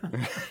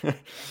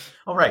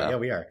 All right. Yeah,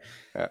 we are.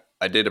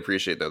 I did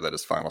appreciate, though, that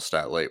his final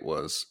stat line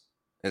was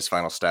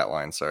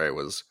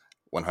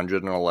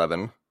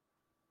 111,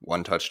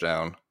 1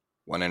 touchdown,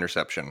 1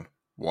 interception,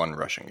 1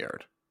 rushing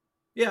yard.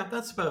 Yeah,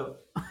 that's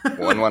about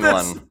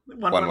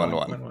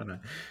 1-1-1.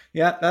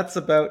 Yeah, that's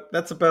about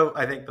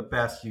I think the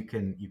best you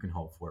can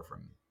hope for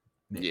from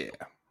Mayfield.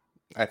 Yeah,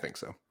 I think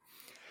so.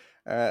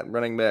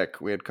 Running back,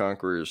 we had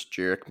Conquerors,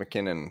 Jerick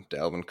McKinnon,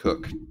 Dalvin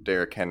Cook,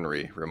 Derrick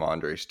Henry,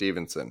 Ramondre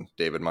Stevenson,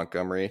 David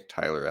Montgomery,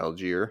 Tyler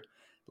Algier,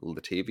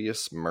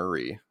 Latavius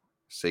Murray,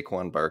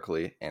 Saquon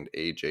Barkley, and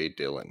A.J.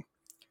 Dillon.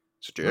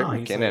 So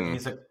Jerick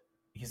McKinnon...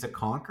 He's a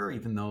conqueror,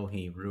 even though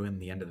he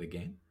ruined the end of the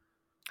game?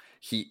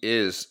 He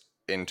is,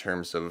 in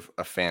terms of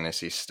a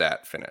fantasy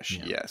stat finish,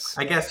 yes.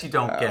 I guess you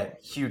don't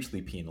get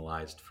hugely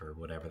penalized for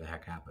whatever the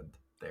heck happened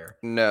there.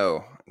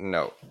 No.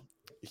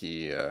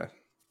 He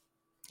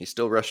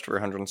still rushed for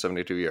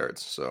 172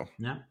 yards. So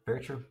yeah,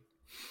 very true.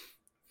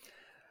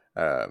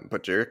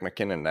 But Jerick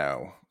McKinnon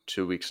now,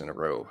 2 weeks in a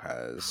row,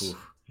 has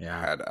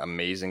had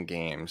amazing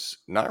games.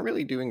 Not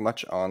really doing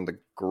much on the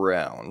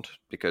ground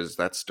because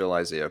that's still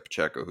Isaiah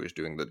Pacheco who's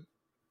doing the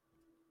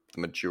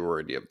the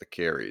majority of the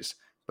carries,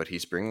 but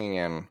he's bringing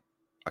in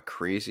a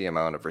crazy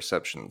amount of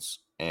receptions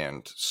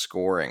and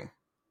scoring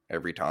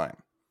every time.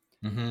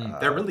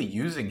 They're really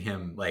using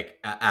him like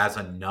as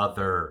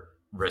another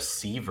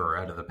receiver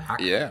out of the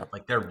Yeah, backfield.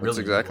 Like they're that's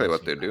really exactly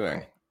what utilizing they're him that doing.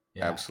 way.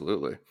 Yeah,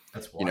 Absolutely.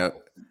 that's You know,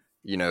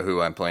 wild.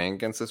 who I'm playing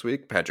against this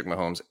week? Patrick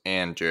Mahomes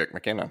and Jerick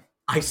McKinnon.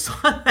 I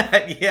saw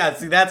that. Yeah,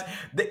 see, that's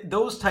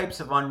those types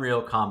of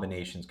unreal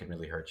combinations can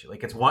really hurt you.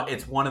 Like it's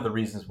one of the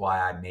reasons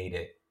why I made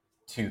it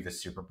to the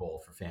Super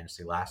Bowl for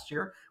fantasy last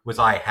year was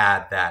I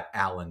had that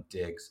Allen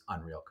Diggs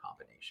unreal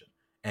combination,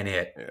 and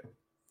Yeah.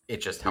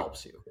 it just We,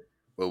 helps you.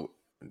 well,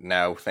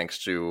 now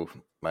thanks to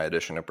my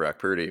addition of Brock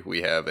Purdy,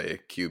 we have a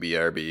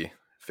QBRB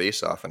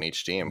face-off on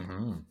each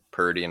team.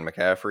 Purdy and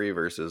McCaffrey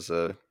versus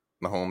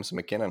Mahomes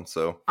and McKinnon.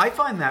 So I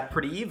find that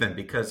pretty even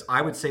because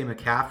I would say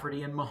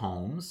McCaffrey and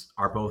Mahomes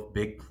are both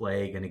big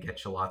play, going to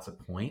get you lots of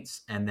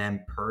points. And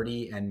then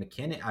Purdy and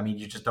McKinnon, I mean,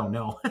 you just don't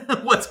know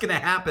what's going to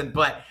happen.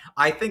 But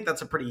I think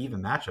that's a pretty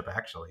even matchup,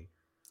 actually.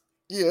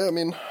 yeah, I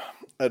mean,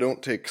 I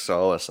don't take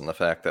solace in the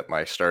fact that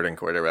my starting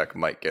quarterback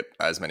might get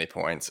as many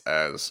points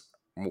as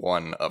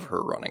one of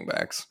her running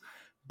backs.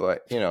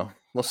 But,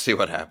 we'll see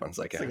what happens,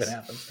 I guess. See what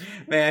happens.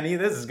 Man,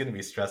 this is going to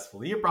be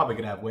stressful. You're probably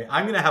going to have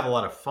I'm going to have a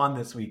lot of fun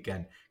this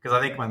weekend because I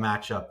think my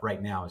matchup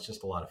right now is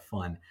just a lot of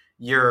fun.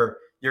 You're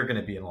going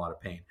to be in a lot of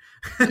pain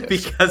Yes.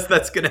 because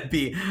that's going to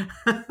be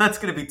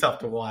tough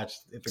to watch.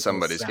 If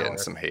Somebody's getting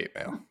some hate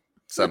mail.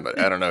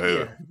 Somebody, I don't know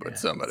who, but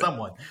somebody.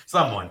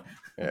 Someone.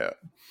 Yeah.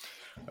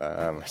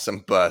 Some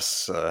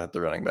busts at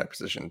the running back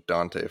position.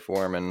 Dante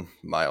Foreman,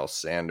 Miles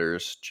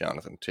Sanders,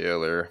 Jonathan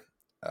Taylor,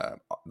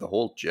 the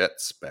whole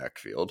Jets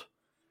backfield.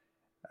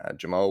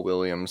 Jamal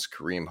Williams,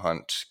 Kareem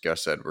Hunt,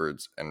 Gus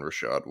Edwards, and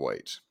Rashad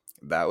White.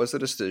 That was a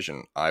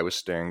decision I was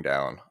staring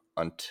down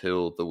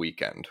until the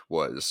weekend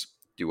was,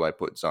 do I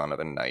put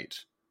Zonovan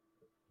Knight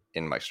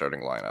in my starting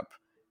lineup?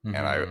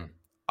 And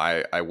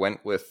I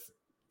went with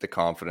the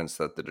confidence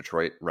that the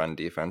Detroit run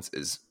defense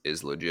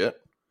is legit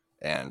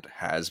and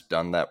has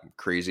done that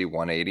crazy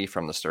 180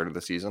 from the start of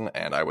the season,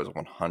 and I was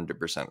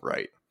 100%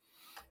 right.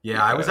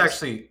 Yeah, I was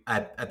actually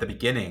at the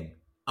beginning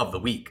of the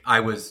week. I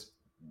was,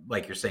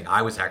 like you're saying,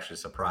 I was actually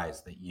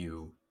surprised that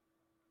you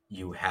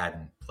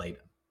hadn't played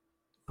him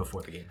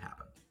before the game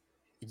happened.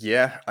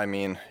 Yeah, I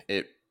mean,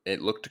 it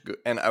looked good,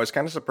 and I was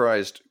kind of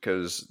surprised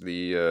because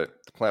the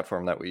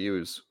platform that we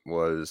use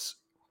was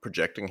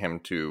projecting him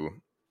to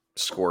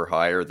score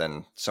higher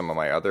than some of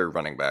my other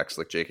running backs,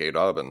 like J.K.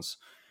 Dobbins.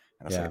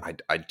 And I was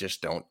like, I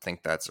just don't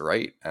think that's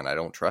right, and I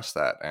don't trust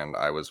that. And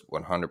I was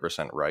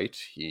 100% right.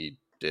 He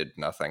did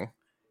nothing.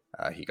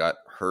 He got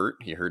hurt.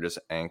 He hurt his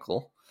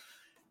ankle.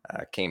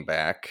 Came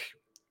back.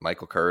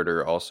 Michael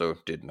Carter also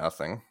did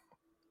nothing.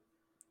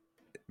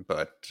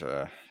 But,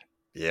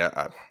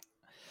 yeah,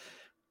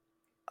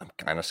 I'm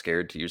kind of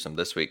scared to use him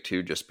this week,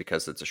 too, just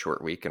because it's a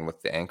short weekend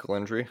with the ankle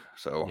injury.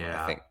 So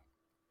I think,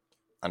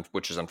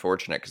 which is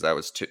unfortunate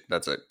because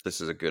this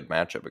is a good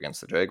matchup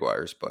against the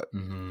Jaguars, but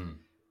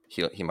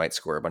he might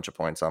score a bunch of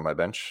points on my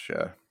bench.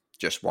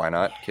 Just why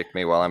not kick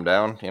me while I'm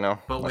down?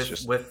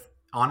 But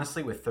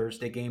honestly, with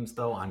Thursday games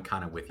though, I'm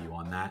kind of with you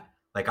on that.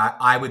 Like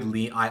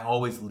I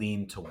always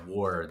lean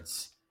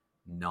towards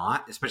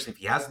not, especially if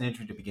he has an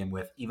injury to begin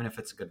with. Even if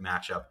it's a good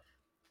matchup,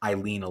 I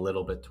lean a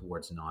little bit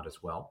towards not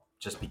as well,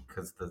 just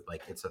because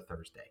it's a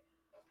Thursday.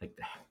 Like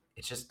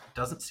it just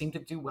doesn't seem to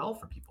do well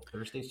for people.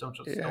 Thursdays don't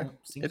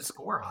seem to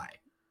score high.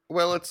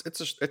 Well, it's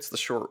the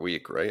short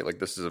week, right? Like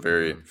this is a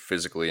very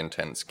physically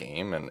intense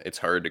game, and it's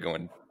hard to go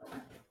and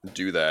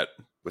do that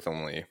with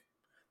only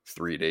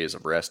 3 days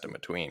of rest in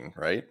between,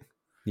 right?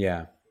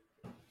 Yeah.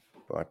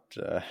 But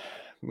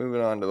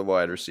moving on to the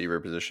wide receiver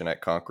position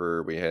at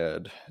Conqueror, we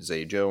had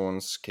Zay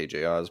Jones,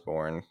 KJ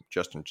Osborne,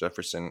 Justin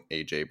Jefferson,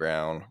 AJ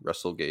Brown,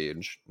 Russell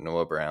Gage,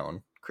 Noah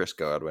Brown, Chris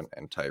Godwin,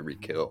 and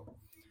Tyreek Hill.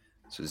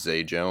 So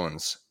Zay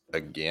Jones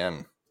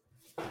again.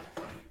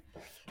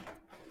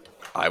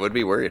 I would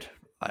be worried.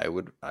 I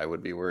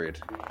would be worried.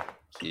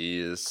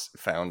 He has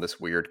found this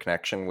weird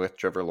connection with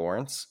Trevor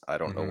Lawrence. I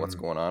don't know what's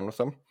going on with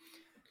him,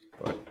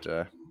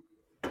 but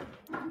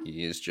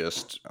he is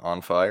just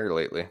on fire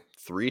lately.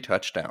 3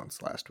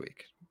 touchdowns last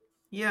week.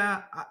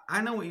 Yeah,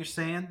 I know what you're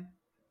saying,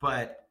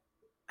 but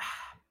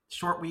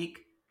short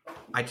week.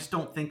 I just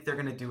don't think they're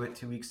going to do it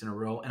 2 weeks in a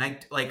row. And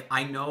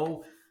I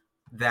know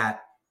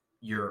that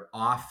your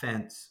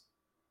offense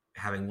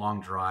having long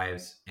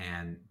drives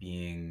and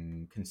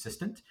being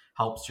consistent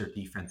helps your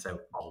defense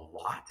out a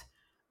lot.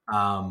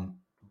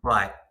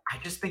 But I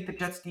just think the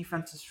Jets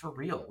defense is for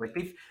real. Like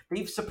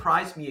they've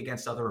surprised me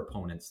against other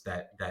opponents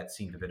that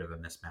seemed a bit of a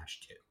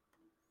mismatch too.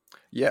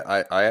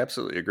 Yeah, I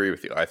absolutely agree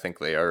with you. I think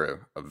they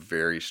are a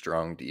very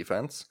strong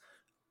defense.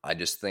 I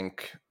just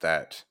think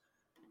that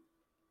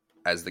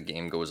as the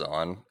game goes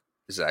on,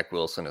 Zach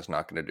Wilson is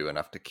not going to do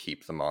enough to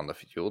keep them on the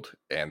field,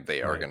 and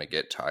they are going to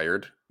get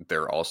tired.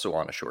 They're also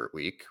on a short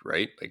week,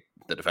 right? Like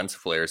the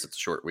defensive players, it's a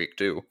short week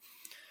too.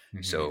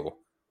 So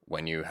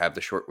when you have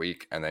the short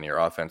week and then your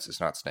offense is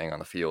not staying on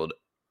the field,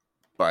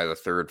 by the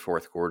third,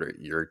 fourth quarter,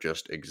 you're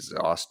just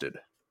exhausted.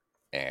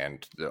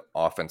 and the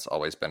offense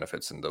always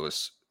benefits in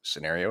those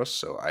scenarios.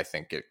 So I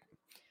think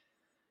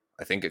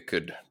it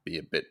could be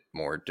a bit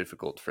more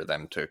difficult for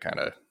them to kind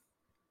of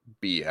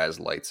be as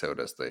lights out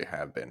as they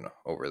have been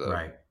over the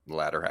Right.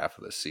 latter half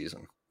of this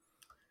season.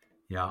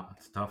 Yeah,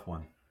 it's a tough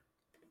one.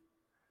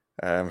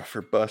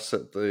 For Bus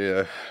at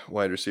the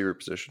wide receiver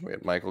position, we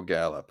had Michael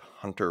Gallup,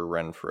 Hunter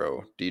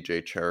Renfrow,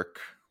 DJ Chark,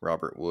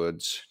 Robert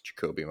Woods,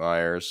 Jacoby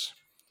Myers,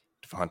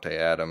 Devontae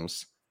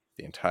Adams,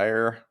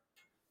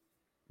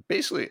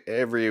 basically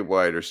every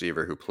wide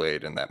receiver who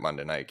played in that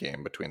Monday night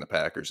game between the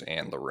Packers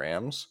and the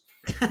Rams.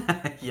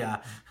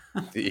 Yeah.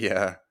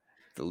 The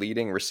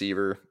leading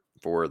receiver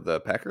for the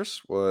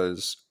Packers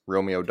was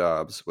Romeo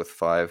Doubs with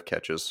 5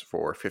 catches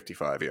for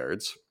 55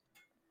 yards.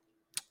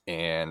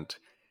 And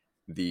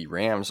the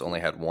Rams only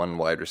had one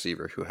wide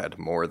receiver who had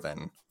more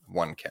than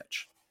 1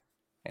 catch.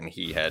 And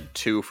he had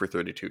 2 for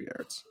 32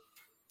 yards.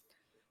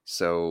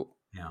 So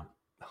Yeah.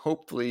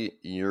 hopefully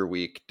your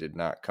week did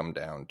not come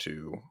down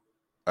to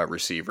a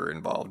receiver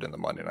involved in the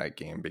Monday night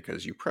game,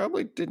 because you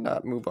probably did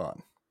not move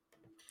on.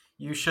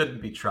 You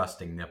shouldn't be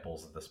trusting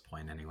nipples at this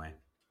point anyway.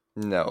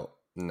 No,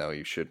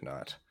 you should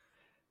not.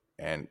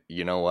 And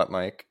you know what,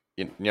 Mike?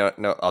 No,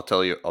 I'll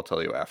tell you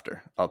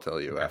after.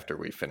 After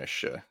we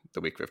finish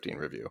the Week 15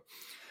 review.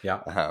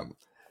 Yeah.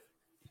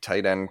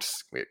 Tight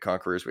ends, we had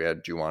Conquerors. We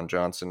had Juwan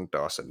Johnson,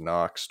 Dawson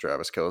Knox,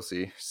 Travis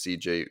Kelce,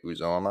 CJ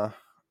Uzoma,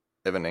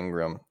 Evan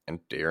Ingram, and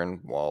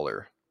Darren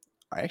Waller.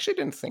 I actually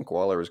didn't think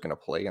Waller was going to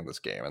play in this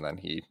game, and then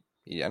he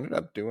ended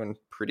up doing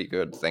pretty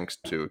good thanks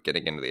to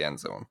getting into the end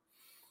zone.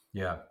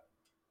 Yeah.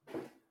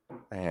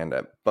 And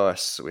at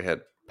Bus, we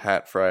had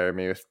Pat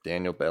Fryermuth,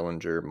 Daniel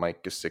Bellinger,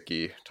 Mike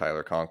Gesicki,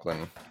 Tyler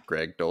Conklin,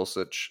 Greg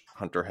Dulcich,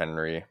 Hunter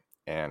Henry,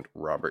 and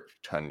Robert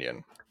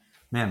Tunyon.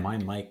 Man, my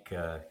Mike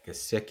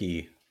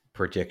Gesicki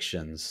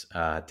predictions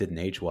didn't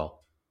age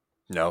well.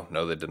 No,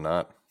 they did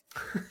not.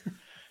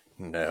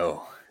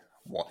 No.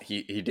 Well,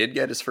 he did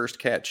get his first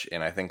catch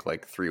in, I think,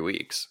 like 3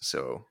 weeks,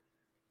 so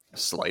a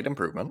slight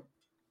improvement.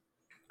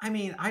 I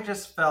mean, I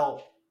just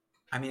felt,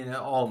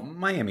 all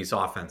Miami's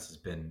offense has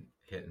been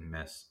hit and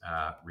miss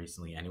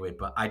recently anyway,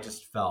 but I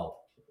just felt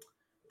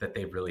that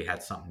they really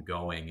had something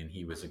going, and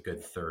he was a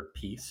good third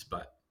piece,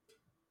 but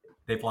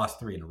they've lost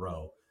 3 in a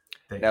row.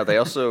 Now they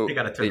also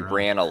they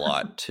ran a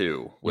lot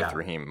too with Yeah,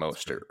 Raheem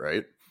Mostert,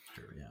 right?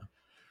 True,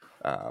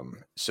 yeah.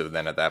 So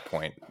then at that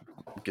point,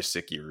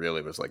 Gesicki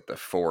really was like the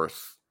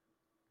fifth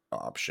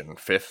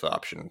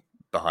option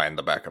behind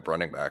the backup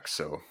running back.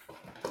 So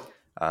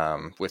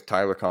with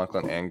Tyler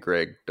Conklin and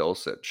Greg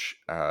Dulcich,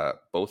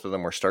 both of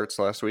them were starts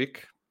last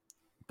week,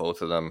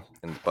 both of them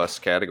in the Bus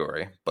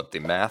category, but the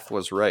math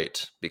was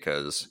right,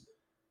 because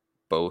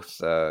both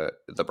the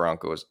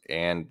Broncos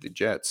and the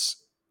Jets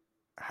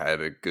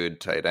had a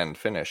good tight end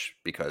finish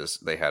because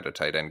they had a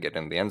tight end get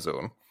in the end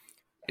zone.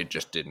 It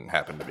just didn't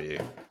happen to be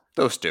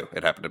those two.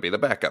 It happened to be the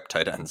backup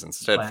tight ends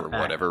instead for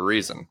whatever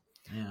reason.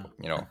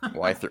 Yeah.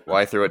 Why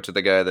throw it to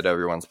the guy that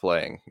everyone's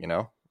playing?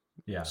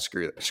 Yeah.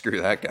 Screw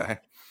that guy.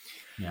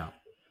 Yeah.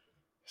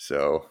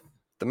 So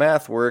the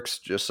math works,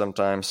 just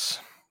sometimes,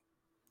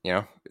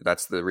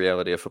 that's the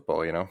reality of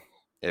football.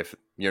 If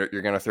you're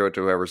going to throw it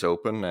to whoever's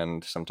open,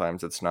 and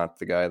sometimes it's not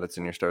the guy that's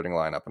in your starting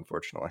lineup,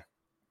 unfortunately.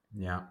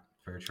 Yeah.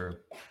 Very true.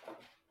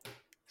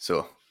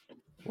 So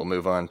we'll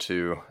move on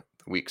to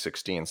Week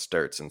 16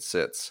 starts and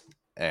sits.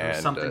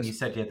 And something you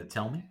said you had to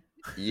tell me?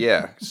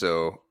 Yeah.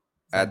 So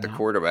at the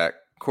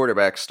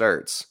quarterback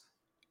starts,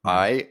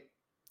 I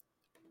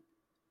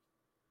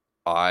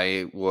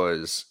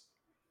was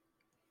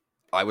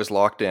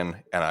locked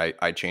in, and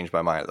I changed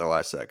my mind at the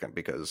last second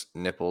because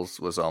Nipples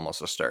was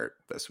almost a start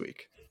this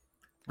week.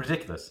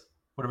 Ridiculous.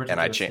 What a And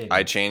ridiculous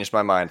I changed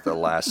my mind at the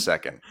last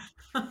second.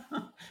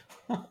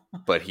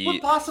 But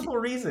what possible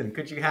reason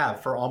could you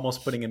have for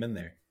almost putting him in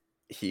there?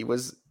 He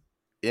was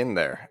in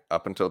there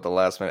up until the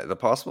last minute. The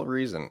possible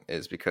reason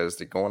is because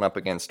they're going up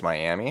against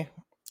Miami,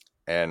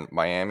 and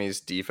Miami's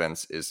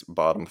defense is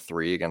bottom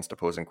 3 against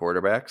opposing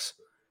quarterbacks.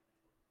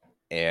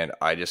 And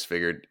I just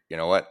figured, you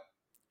know what?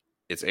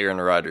 It's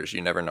Aaron Rodgers.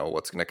 You never know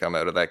what's going to come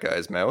out of that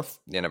guy's mouth.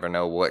 You never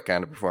know what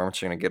kind of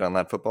performance you're going to get on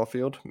that football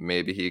field.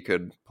 Maybe he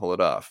could pull it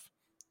off.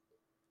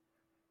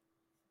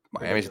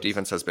 Miami's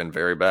defense has been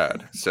very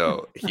bad,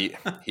 so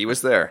he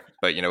was there.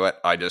 But you know what?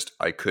 I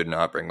could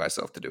not bring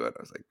myself to do it. I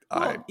was like,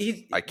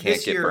 I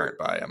can't get burnt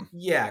by him.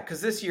 Yeah,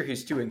 because this year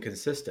he's too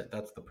inconsistent.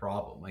 That's the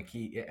problem. Like,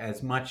 he,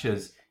 as much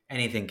as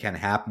anything can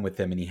happen with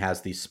him, and he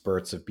has these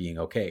spurts of being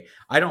okay,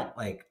 I don't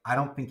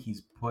think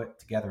he's put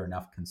together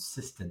enough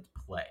consistent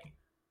play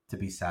to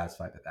be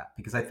satisfied with that.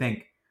 Because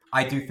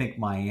I do think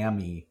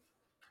Miami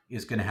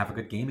is going to have a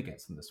good game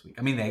against them this week.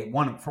 I mean, they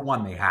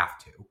have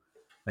to.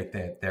 Like,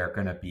 they're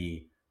going to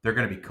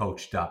be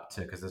coached up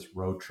to, because this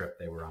road trip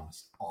they were on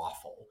was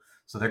awful.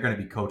 So they're going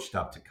to be coached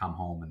up to come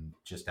home and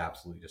just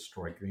absolutely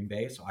destroy Green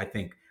Bay. So I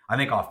think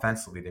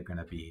offensively they're going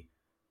to be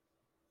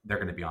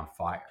on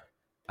fire.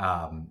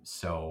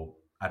 So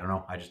I don't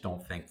know. I just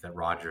don't think that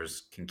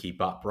Rodgers can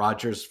keep up.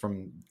 Rodgers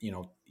from,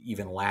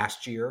 even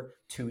last year,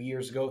 2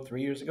 years ago,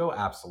 3 years ago,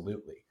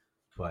 absolutely,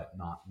 but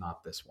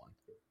not this one.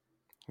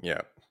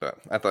 Yeah, but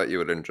I thought you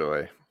would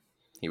enjoy.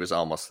 He was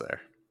almost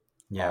there.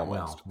 Yeah,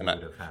 well, Almost. we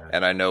would have had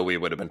And I know we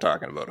would have been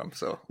talking about him,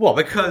 so. Well,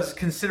 because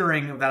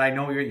considering that I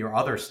know your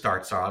other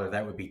starts are,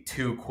 that would be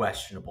 2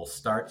 questionable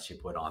starts you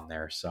put on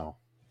there. So,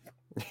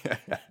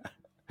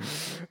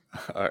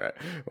 all right.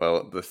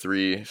 Well, the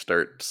 3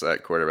 starts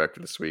at quarterback for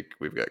this week,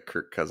 we've got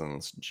Kirk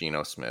Cousins,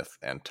 Geno Smith,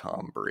 and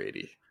Tom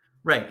Brady.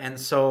 right, and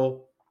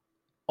so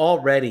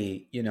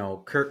already,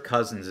 Kirk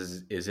Cousins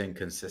is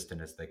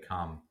inconsistent as they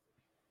come,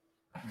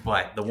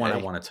 but the one I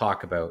want to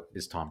talk about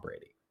is Tom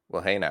Brady.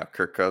 Well, hey, now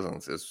Kirk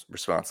Cousins is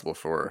responsible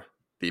for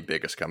the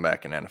biggest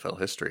comeback in NFL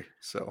history.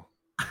 So,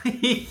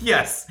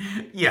 yes,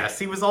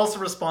 he was also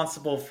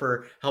responsible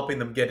for helping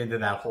them get into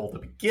that hole to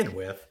begin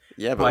with.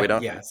 Yeah, but we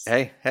don't. Yes.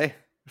 Hey,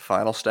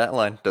 final stat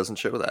line doesn't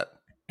show that.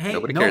 Hey,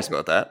 nobody cares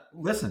about that.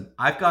 Listen,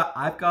 I've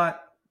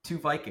got 2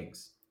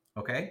 Vikings.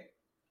 Okay,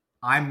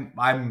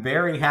 I'm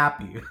very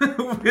happy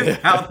with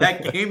how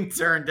that game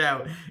turned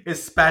out,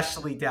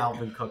 especially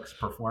Dalvin Cook's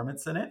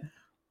performance in it.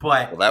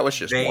 But that was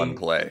just one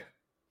play.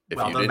 If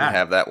you didn't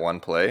have that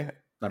one play,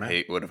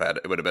 it would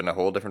have been a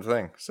whole different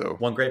thing. So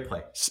one great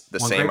play. The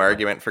same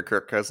argument for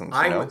Kirk Cousins.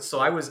 So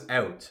I was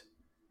out.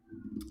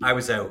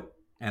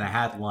 And I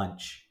had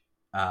lunch.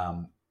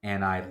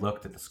 And I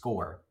looked at the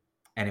score,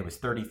 and it was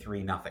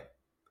 33-0.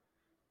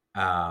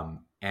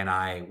 And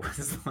I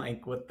was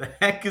like, what the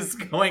heck is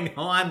going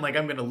on? Like,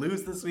 I'm going to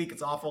lose this week.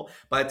 It's awful.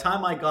 By the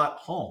time I got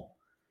home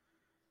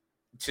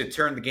to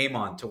turn the game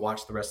on to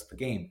watch the rest of the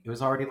game, it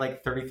was already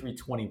like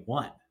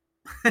 33-21.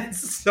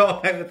 So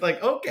I was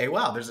like, okay,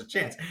 wow, there's a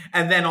chance.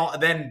 And then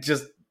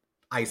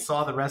I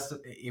saw the rest of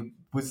it. It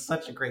was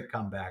such a great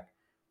comeback.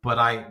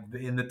 But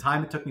in the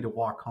time it took me to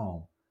walk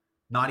home,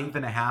 not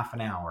even a half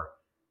an hour,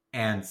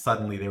 and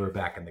suddenly they were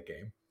back in the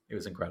game. It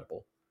was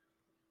incredible.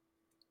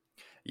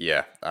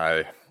 Yeah,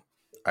 I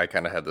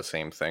kind of had the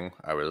same thing.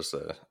 I was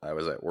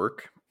at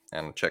work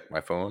and checked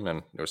my phone,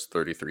 and it was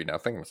 33-0.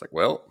 I was like,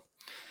 well,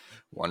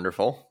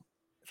 wonderful.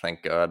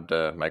 Thank God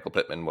Michael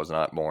Pittman was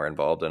not more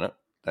involved in it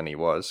than he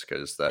was,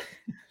 because that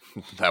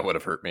would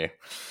have hurt me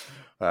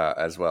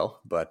as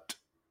well. But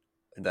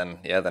then,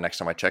 the next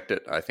time I checked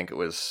it, I think it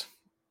was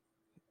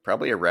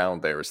probably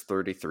around there. It was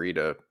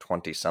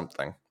 33-20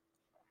 something.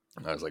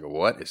 And I was like,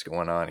 what is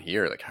going on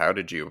here? Like, how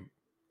did you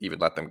even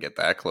let them get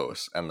that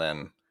close? And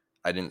then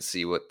I didn't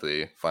see what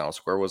the final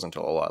score was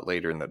until a lot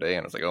later in the day.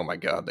 And I was like, oh my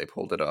God, they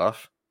pulled it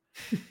off.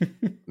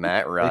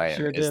 Matt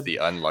Ryan is the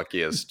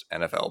unluckiest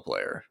NFL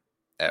player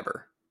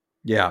ever.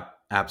 Yeah,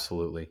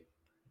 absolutely.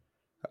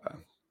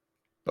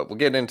 But we'll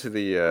get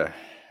into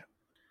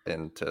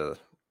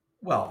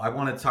Well, I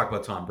wanted to talk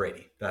about Tom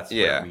Brady. That's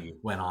where we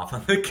went off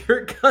on the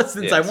Kirk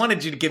Cousins. Yes. I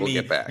wanted you to give me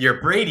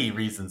your Brady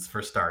reasons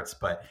for starts,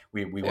 but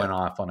we went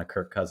off on a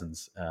Kirk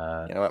Cousins. You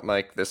know what,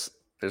 Mike? There's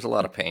a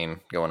lot of pain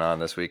going on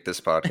this week. This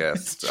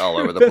podcast, all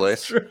over the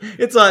place.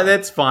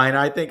 That's fine.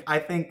 I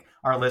think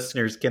our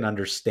listeners can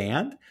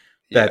understand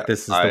that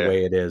this is the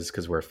way it is,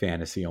 because we're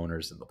fantasy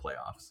owners in the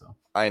playoffs. So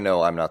I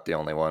know I'm not the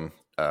only one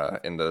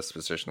in this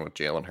position with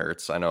Jalen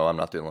Hurts. I know I'm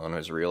not the only one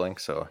who's reeling.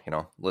 So,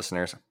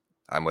 listeners,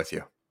 I'm with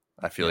you.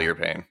 I feel your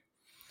pain.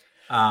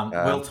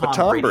 Will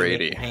Tom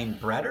Brady make pain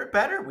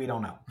better? We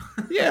don't know.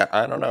 Yeah,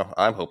 I don't know.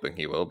 I'm hoping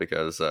he will,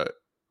 because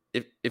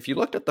if you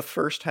looked at the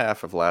first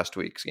half of last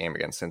week's game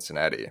against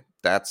Cincinnati,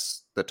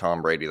 that's the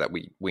Tom Brady that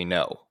we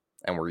know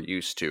and we're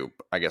used to,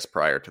 I guess,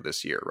 prior to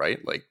this year, right?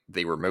 Like,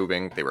 they were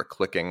moving, they were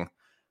clicking.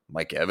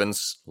 Mike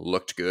Evans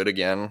looked good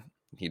again.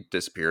 He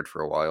disappeared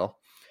for a while.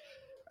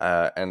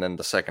 And then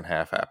the second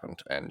half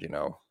happened, and,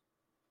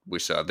 we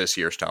saw this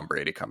year's Tom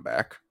Brady come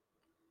back.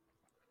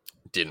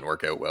 Didn't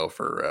work out well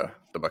for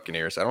the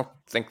Buccaneers. I don't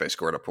think they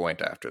scored a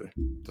point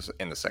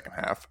in the second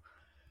half.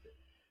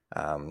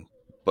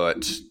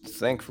 But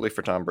thankfully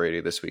for Tom Brady,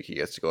 this week he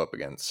gets to go up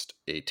against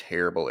a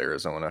terrible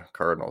Arizona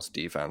Cardinals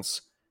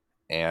defense.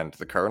 And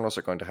the Cardinals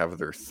are going to have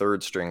their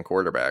third string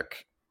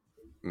quarterback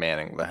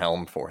manning the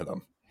helm for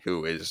them,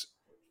 who is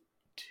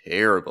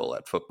terrible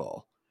at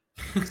football.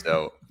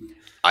 So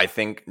I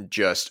think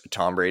just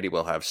Tom Brady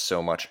will have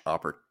so much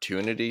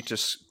opportunity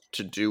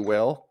to do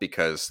well,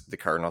 because the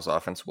Cardinals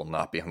offense will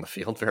not be on the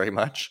field very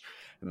much,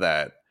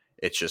 that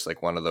it's just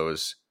like one of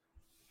those,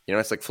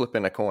 it's like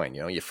flipping a coin.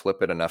 You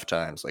flip it enough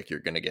times, like, you're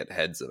going to get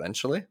heads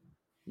eventually,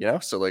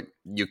 so like,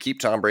 you keep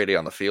Tom Brady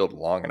on the field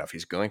long enough,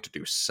 he's going to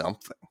do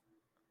something.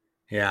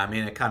 Yeah, I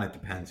mean, it kind of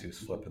depends who's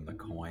flipping the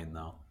coin,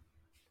 though.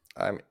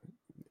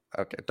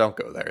 Okay, don't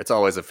go there. It's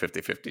always a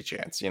 50-50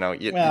 chance. You do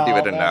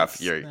it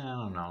enough. I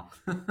don't know.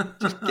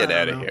 Just get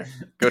out of here.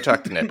 Go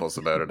talk to Nipples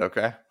about it,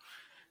 okay?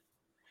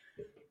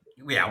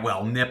 Yeah,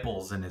 well,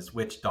 Nipples and his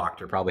witch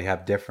doctor probably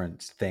have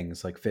different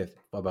things, like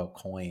about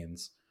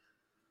coins.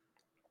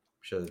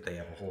 I'm sure that they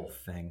have a whole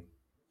thing.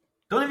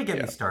 Don't even get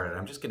me started.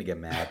 I'm just going to get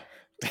mad.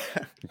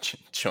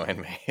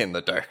 Join me in the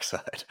dark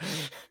side.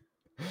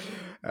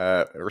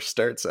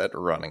 Starts at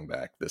running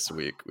back this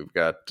week. We've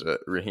got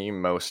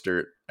Raheem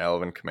Mostert,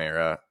 Alvin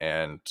Kamara,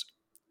 and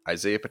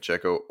Isaiah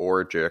Pacheco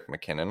or Jerick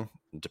McKinnon,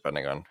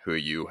 depending on who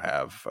you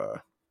have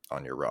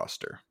on your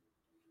roster.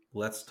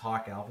 Let's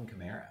talk Alvin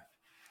Kamara.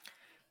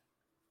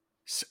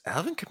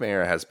 Alvin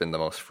Kamara has been the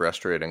most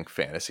frustrating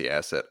fantasy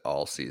asset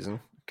all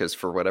season because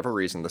for whatever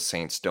reason the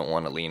Saints don't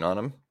want to lean on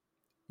him.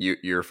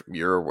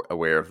 You're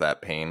aware of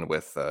that pain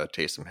with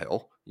Taysom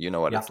Hill. You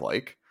know what Yeah, it's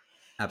like.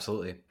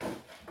 absolutely.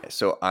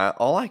 So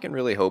all I can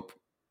really hope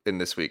in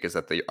this week is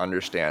that they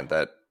understand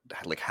that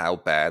like how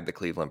bad the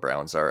Cleveland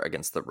Browns are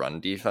against the run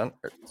defense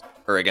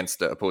or against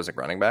the opposing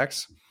running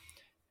backs.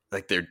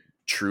 Like they're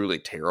truly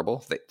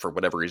terrible. For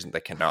whatever reason,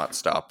 they cannot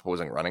stop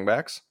opposing running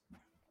backs.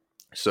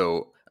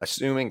 So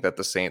assuming that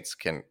the Saints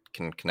can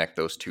connect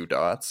those two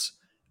dots,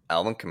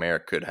 Alvin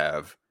Kamara could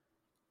have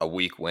a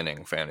week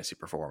winning fantasy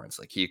performance.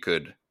 Like he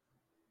could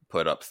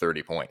put up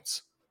 30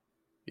 points.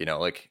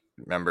 Like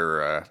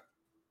remember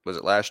was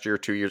it last year,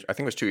 2 years? I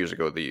think it was 2 years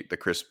ago, the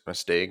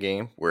Christmas Day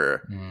game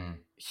where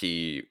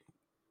he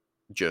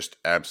just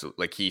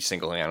absolutely like he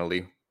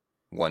single-handedly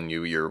won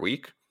you your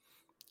week.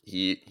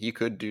 He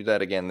could do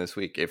that again this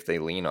week if they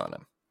lean on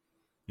him.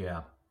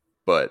 Yeah.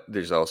 But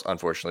there's also,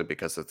 unfortunately,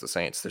 because it's the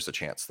Saints, there's a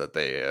chance that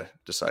they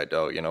decide,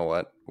 oh, you know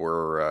what?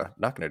 We're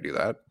not going to do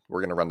that.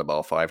 We're going to run the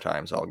ball 5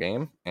 times all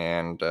game,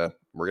 and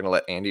we're going to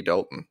let Andy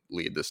Dalton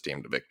lead this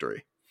team to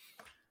victory.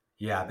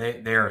 Yeah,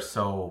 they are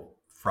so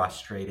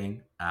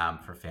frustrating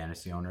for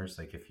fantasy owners.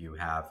 Like if you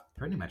have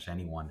pretty much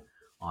anyone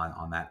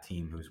on that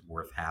team who's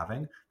worth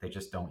having, they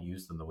just don't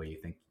use them the way you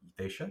think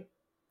they should.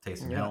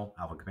 Taysom Hill,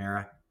 Alvin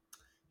Kamara,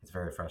 it's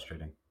very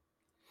frustrating.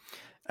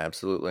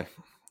 Absolutely.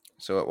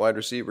 So at wide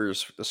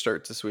receivers, the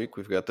start this week,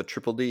 we've got the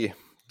Triple D,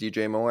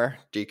 DJ Moore,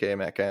 DK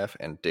Metcalf,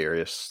 and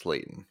Darius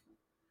Slayton.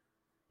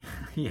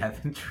 Yeah,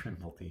 the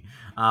Triple D.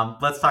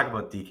 Let's talk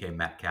about DK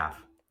Metcalf.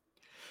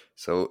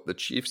 So the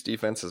Chiefs'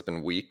 defense has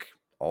been weak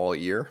all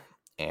year,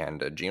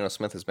 and Geno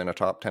Smith has been a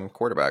top 10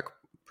 quarterback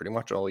pretty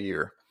much all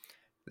year.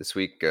 This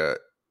week,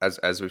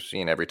 as we've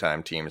seen every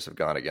time teams have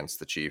gone against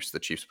the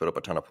Chiefs put up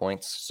a ton of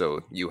points, so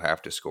you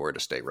have to score to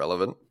stay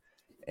relevant.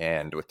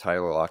 And with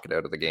Tyler Lockett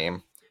out of the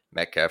game,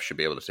 Metcalf should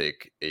be able to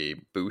take a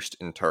boost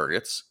in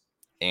targets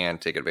and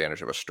take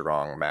advantage of a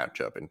strong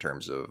matchup in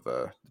terms of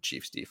the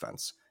Chiefs'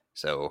 defense.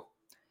 So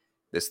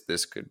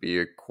this could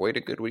be quite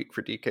a good week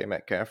for DK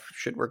Metcalf.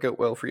 Should work out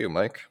well for you,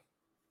 Mike.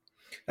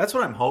 That's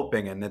what I'm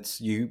hoping, and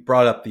you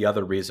brought up the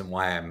other reason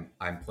why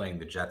I'm playing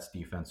the Jets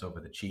defense over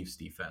the Chiefs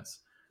defense,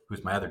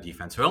 who's my other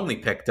defense, who only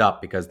picked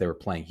up because they were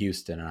playing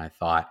Houston, and I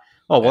thought,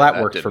 oh well,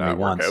 that worked for me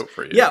once.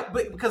 For yeah,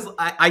 but because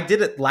I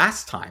did it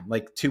last time,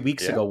 like 2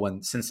 weeks ago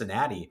when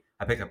Cincinnati,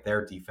 I picked up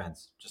their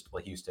defense just to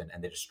play Houston,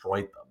 and they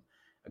destroyed them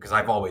because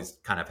I've always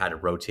kind of had a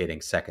rotating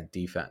second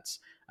defense,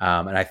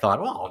 and I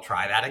thought, well, I'll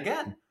try that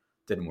again.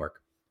 Didn't work,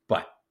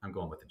 but I'm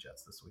going with the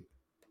Jets this week.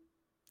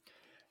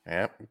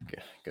 Yeah,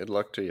 good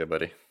luck to you,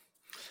 buddy.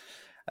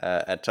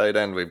 At tight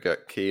end, we've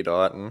got Cade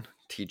Otton,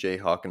 TJ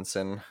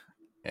Hawkinson,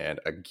 and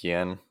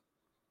again,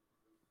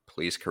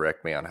 please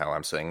correct me on how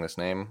I'm saying this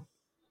name,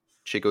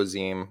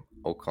 Chigoziem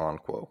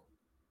Okonkwo.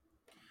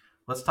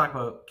 Let's talk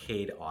about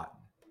Cade Otton.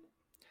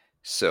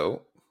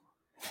 So,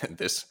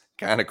 this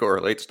kind of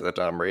correlates to the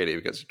Tom Brady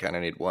because you kind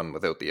of need one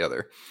without the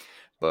other.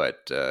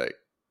 But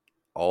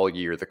all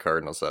year, the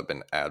Cardinals have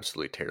been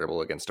absolutely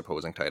terrible against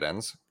opposing tight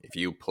ends. If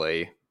you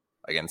play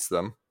against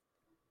them,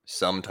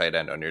 some tight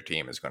end on your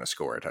team is going to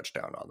score a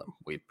touchdown on them.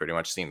 We've pretty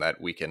much seen that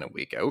week in and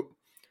week out.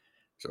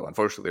 So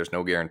unfortunately, there's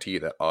no guarantee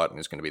that Otton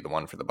is going to be the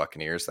one for the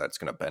Buccaneers that's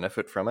going to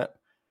benefit from it.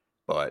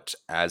 But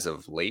as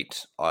of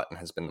late, Otton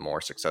has been the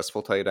more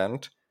successful tight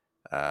end.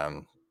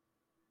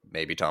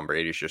 Maybe Tom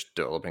Brady's just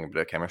developing a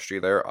bit of chemistry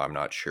there. I'm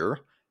not sure.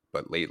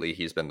 But lately,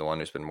 he's been the one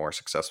who's been more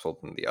successful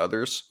than the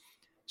others.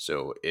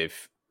 So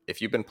if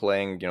you've been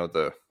playing,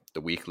 the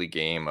weekly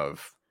game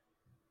of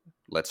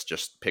let's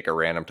just pick a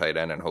random tight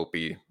end and hope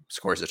he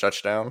scores a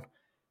touchdown,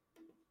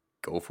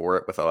 go for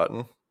it with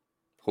Otton.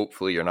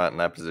 Hopefully you're not in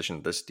that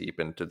position this deep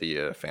into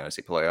the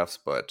fantasy playoffs,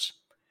 but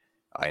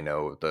I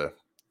know the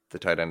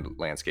tight end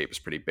landscape is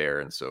pretty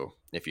barren, so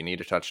if you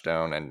need a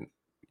touchdown and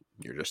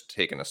you're just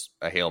taking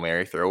a Hail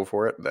Mary throw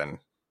for it, then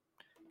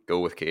go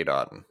with Cade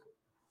Otton.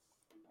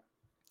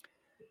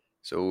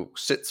 So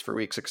sits for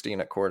week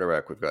 16 at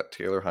quarterback, we've got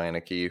Taylor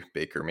Heineke,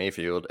 Baker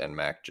Mayfield, and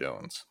Mac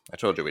Jones. I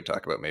told you we'd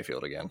talk about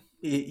Mayfield again.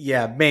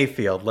 Yeah,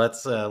 Mayfield.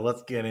 Let's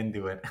get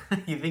into it.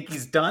 You think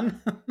he's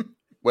done?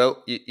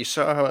 Well, you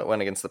saw how it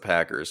went against the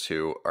Packers,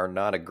 who are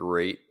not a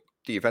great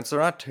defense. They're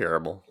not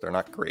terrible. They're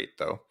not great,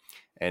 though.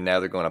 And now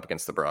they're going up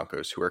against the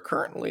Broncos, who are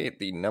currently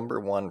the number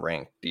 1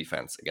 ranked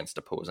defense against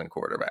opposing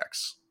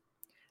quarterbacks.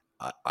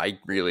 I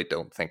really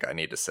don't think I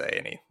need to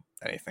say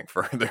anything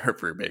further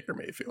for Baker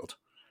Mayfield.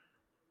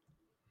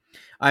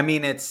 I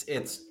mean, it's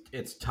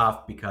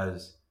tough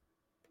because,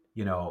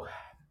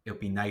 it would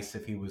be nice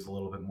if he was a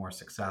little bit more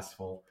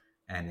successful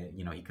and,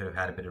 he could have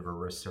had a bit of a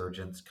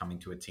resurgence coming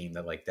to a team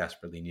that like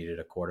desperately needed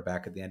a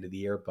quarterback at the end of the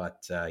year.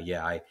 But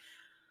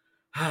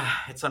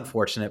it's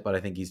unfortunate, but I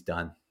think he's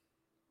done.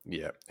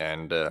 Yeah.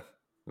 And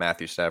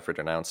Matthew Stafford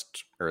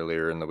announced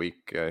earlier in the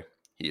week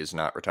he is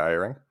not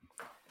retiring.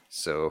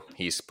 So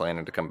he's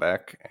planning to come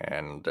back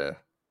and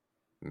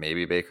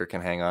maybe Baker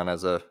can hang on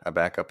as a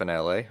backup in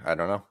LA. I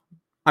don't know.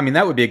 I mean,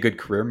 that would be a good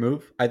career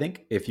move, I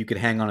think, if you could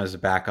hang on as a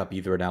backup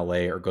either in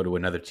LA or go to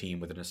another team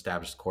with an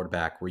established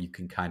quarterback where you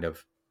can kind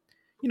of,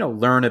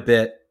 learn a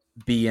bit,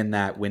 be in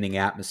that winning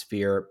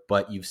atmosphere,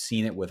 but you've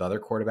seen it with other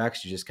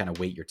quarterbacks. You just kind of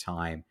wait your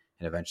time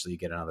and eventually you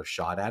get another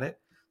shot at it.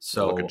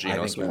 Look at So I Geno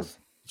think Smith.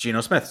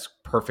 Geno Smith's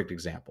a perfect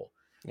example.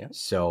 Yeah.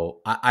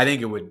 So I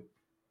think it would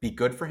be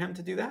good for him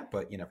to do that,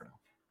 but you never know.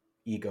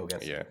 Ego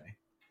gets in the way.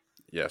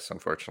 Yes,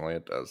 unfortunately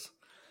it does.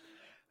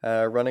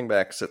 Running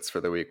back sits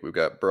for the week. We've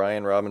got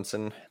Brian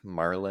Robinson,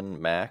 Marlon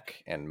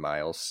Mack, and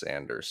Miles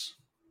Sanders.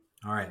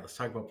 All right, let's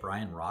talk about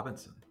Brian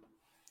Robinson.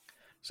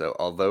 So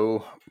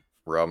although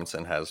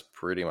Robinson has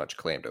pretty much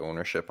claimed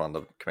ownership on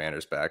the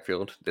Commanders'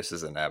 backfield, this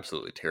is an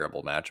absolutely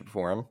terrible matchup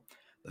for him.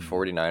 The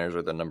 49ers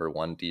are the number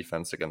 1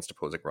 defense against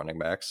opposing running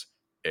backs,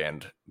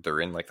 and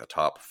they're in like the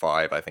top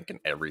 5, I think, in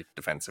every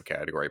defensive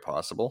category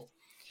possible.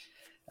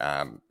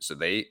 So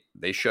they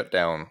shut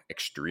down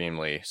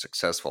extremely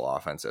successful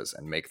offenses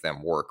and make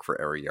them work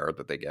for every yard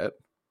that they get.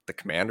 The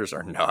Commanders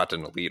are not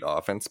an elite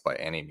offense by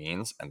any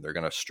means, and they're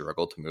going to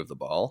struggle to move the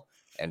ball.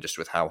 And just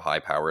with how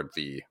high-powered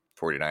the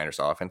 49ers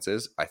offense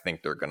is, I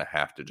think they're going to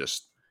have to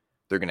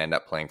they're going to end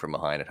up playing from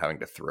behind and having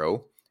to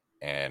throw.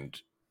 And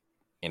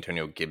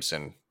Antonio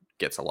Gibson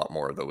gets a lot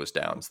more of those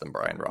downs than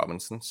Brian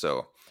Robinson.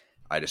 So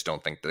I just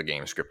don't think the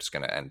game script is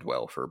going to end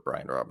well for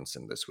Brian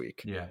Robinson this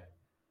week. Yeah.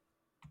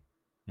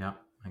 Yeah,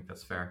 I think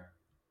that's fair.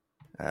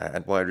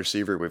 At wide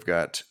receiver, we've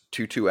got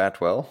Tutu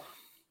Atwell,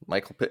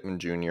 Michael Pittman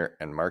Jr.,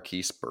 and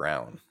Marquise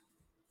Brown.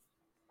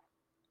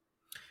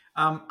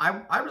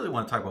 I really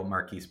want to talk about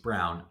Marquise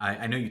Brown.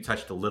 I know you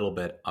touched a little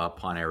bit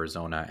upon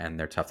Arizona and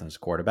their toughness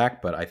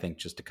quarterback, but I think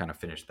just to kind of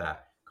finish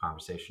that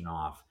conversation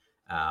off,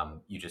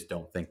 you just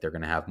don't think they're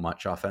going to have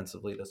much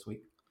offensively this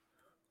week?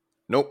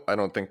 Nope, I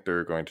don't think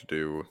they're going to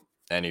do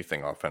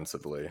anything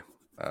offensively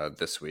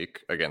this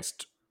week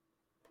against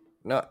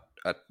not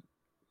an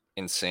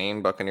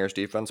insane Buccaneers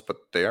defense, but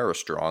they are a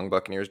strong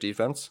Buccaneers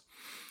defense.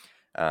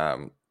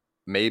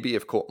 Maybe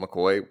if Colt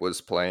McCoy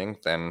was playing,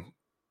 then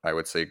I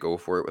would say go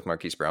for it with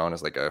Marquise Brown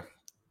as like a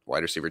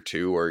wide receiver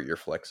 2 or your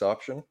flex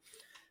option.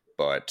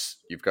 But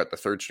you've got the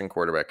third string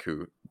quarterback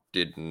who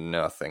did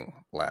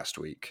nothing last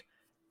week.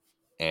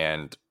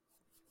 And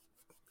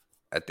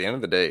at the end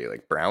of the day,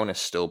 like Brown is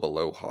still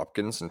below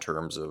Hopkins in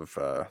terms of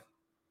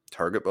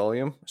target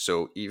volume.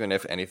 So even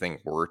if anything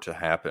were to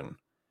happen,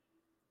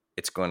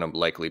 it's going to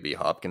likely be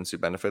Hopkins who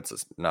benefits.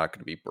 It's not going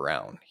to be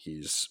Brown.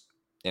 He's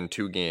in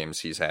 2 games.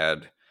 He's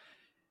had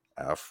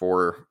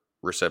 4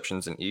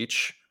 receptions in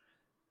each,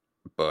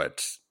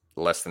 but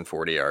less than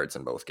 40 yards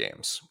in both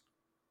games.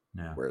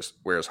 Yeah.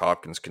 Whereas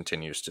Hopkins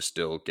continues to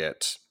still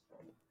get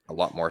a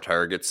lot more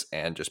targets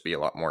and just be a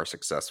lot more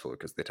successful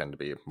because they tend to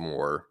be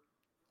more,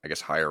 I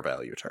guess, higher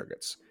value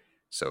targets.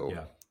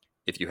 So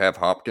if you have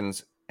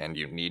Hopkins and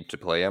you need to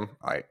play him,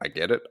 I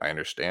get it. I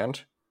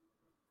understand.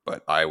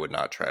 But I would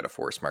not try to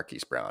force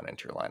Marquise Brown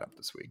into your lineup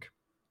this week.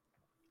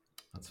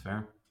 That's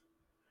fair.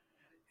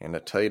 And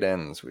at tight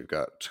ends, we've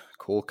got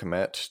Cole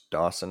Kmet,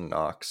 Dawson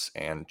Knox,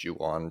 and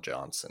Juwan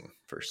Johnson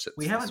for sits this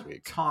week. We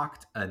haven't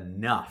talked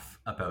enough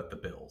about the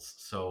Bills.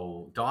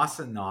 So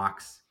Dawson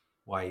Knox,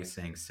 why are you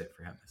saying sit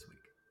for him this week?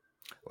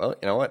 Well,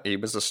 you know what? He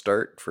was a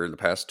start for the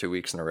past 2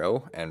 weeks in a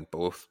row, and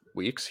both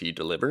weeks he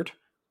delivered.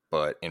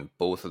 But in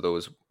both of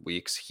those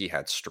weeks, he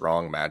had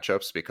strong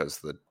matchups because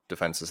the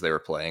defenses they were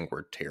playing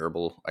were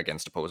terrible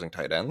against opposing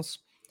tight ends.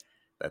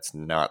 That's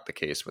not the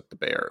case with the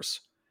Bears.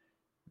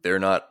 They're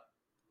not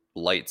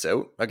lights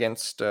out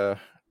against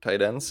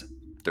tight ends.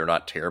 They're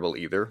not terrible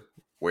either.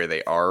 Where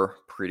they are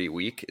pretty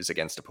weak is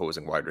against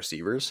opposing wide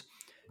receivers.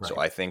 Right. So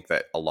I think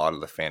that a lot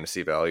of the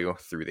fantasy value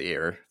through the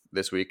air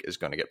this week is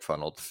going to get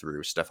funneled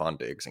through Stephon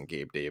Diggs and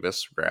Gabe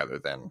Davis rather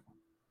than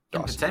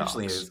Dawson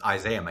potentially Knox. Is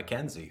Isaiah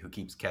McKenzie, who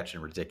keeps catching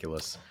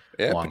ridiculous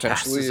long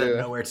passes out of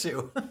nowhere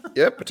too.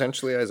 Yeah,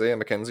 potentially Isaiah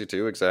McKenzie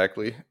too,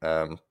 exactly.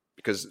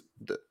 Because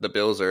the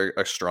Bills are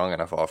a strong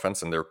enough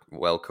offense and they're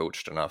well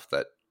coached enough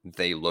that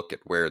they look at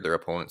where their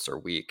opponents are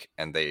weak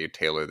and they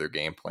tailor their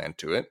game plan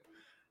to it.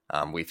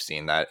 We've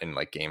seen that in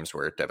like games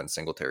where Devin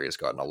Singletary has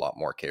gotten a lot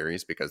more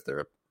carries because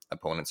their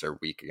opponents are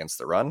weak against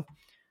the run.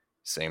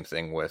 Same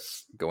thing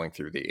with going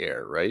through the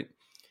air, right?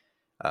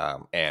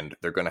 And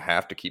they're going to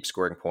have to keep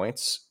scoring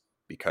points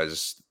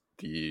because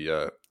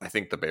I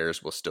think the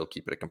Bears will still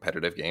keep it a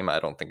competitive game. I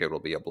don't think it will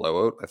be a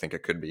blowout. I think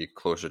it could be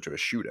closer to a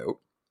shootout.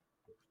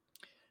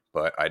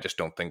 But I just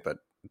don't think that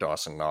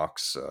Dawson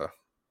Knox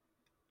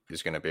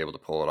is going to be able to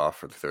pull it off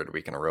for the 3rd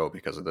week in a row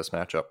because of this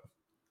matchup.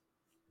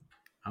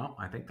 Oh,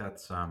 I think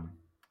that's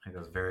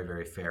very,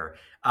 very fair.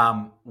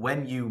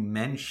 When you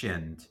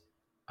mentioned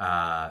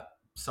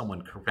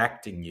someone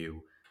correcting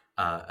you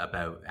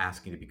about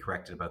asking to be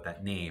corrected about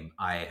that name,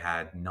 I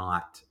had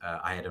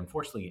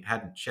unfortunately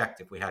hadn't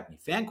checked if we had any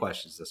fan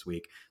questions this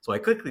week. So I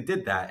quickly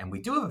did that, and we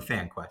do have a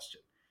fan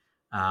question.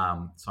 So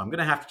I'm going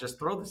to have to just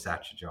throw this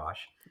at you,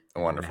 Josh.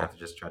 Wonderful. I'm going to have to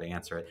just try to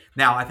answer it.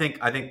 Now, I think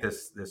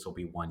this will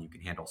be one you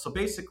can handle. So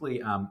basically,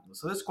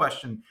 so this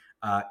question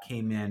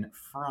came in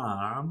from,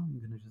 I'm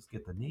going to just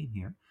get the name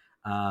here.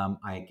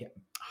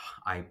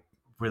 I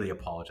really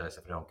apologize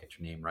if I don't get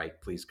your name right.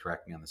 Please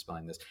correct me on the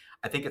spelling of this.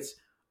 I think it's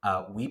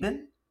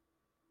Weeben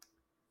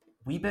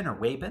or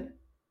Waben,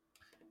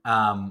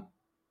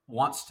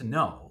 wants to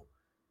know,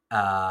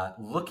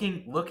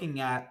 looking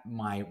at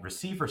my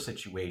receiver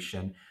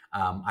situation,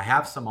 I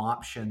have some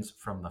options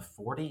from the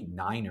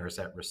 49ers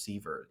at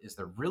receiver. Is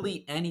there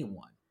really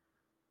anyone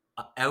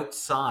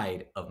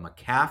outside of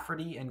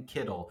McCaffrey and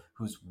Kittle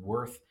who's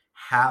worth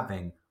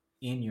having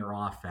in your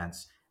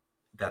offense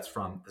that's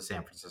from the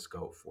San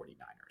Francisco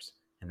 49ers?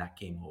 And that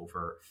came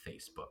over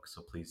Facebook.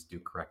 So please do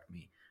correct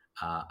me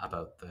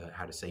about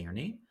how to say your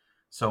name.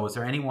 So is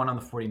there anyone on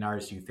the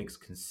 49ers you think is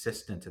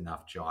consistent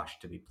enough, Josh,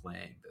 to be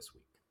playing this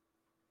week?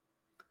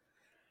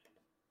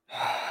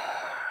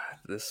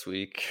 This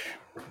week,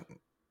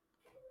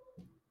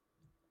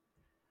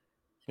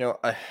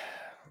 I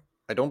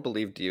don't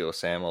believe Deebo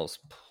Samuel's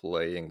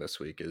playing this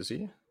week, is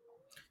he?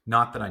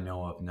 Not that I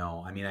know of,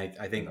 no. I mean,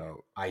 I think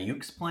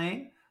Ayuk's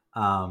playing,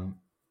 who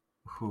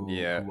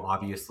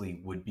obviously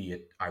would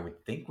be I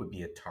would think would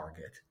be a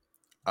target.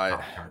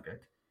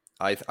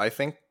 I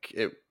think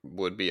it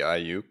would be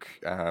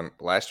Ayuk.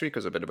 Last week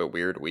was a bit of a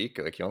weird week.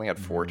 Like, he only had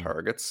 4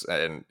 targets,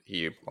 and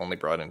he only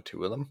brought in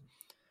 2 of them.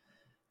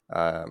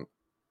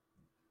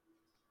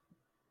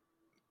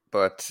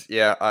 But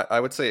yeah, I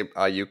would say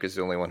Ayuk is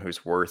the only one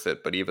who's worth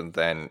it. But even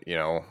then,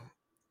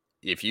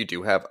 if you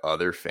do have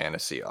other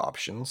fantasy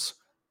options,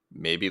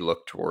 maybe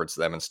look towards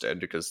them instead,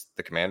 because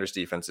the Commanders'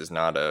 defense is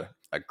not a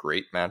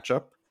great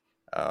matchup.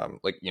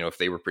 If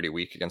they were pretty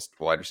weak against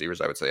wide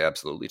receivers, I would say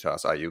absolutely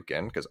toss Ayuk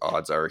in, because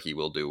odds are he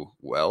will do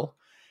well.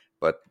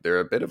 But they're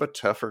a bit of a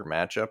tougher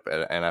matchup,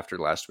 and after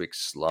last week's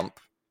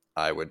slump,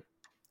 I would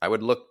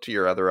look to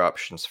your other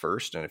options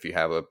first, and if you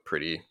have a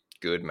pretty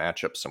good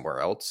matchup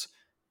somewhere else,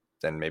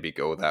 then maybe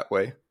go that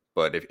way.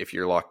 But if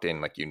you're locked in,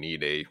 like you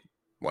need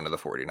one of the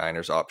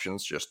 49ers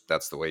options, just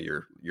that's the way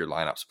your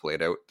lineup's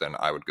played out, then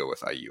I would go with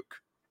Ayuk.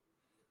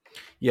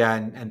 Yeah,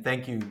 and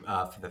thank you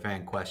for the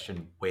fan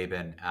question,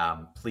 Waben.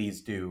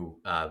 Please do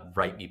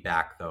write me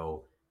back,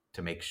 though,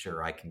 to make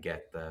sure I can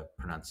get the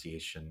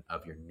pronunciation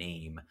of your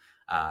name,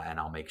 and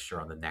I'll make sure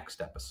on the next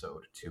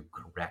episode to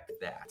correct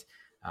that,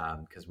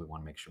 because we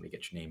want to make sure we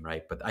get your name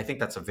right. But I think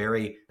that's a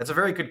very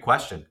good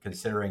question,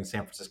 considering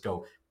San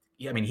Francisco.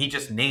 I mean, he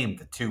just named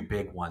the 2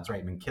 big ones,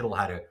 right? I mean, Kittle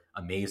had an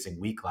amazing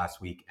week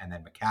last week, and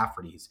then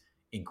McCaffrey's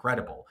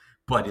incredible.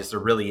 But is there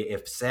really,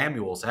 if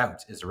Samuel's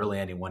out, is there really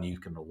anyone you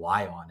can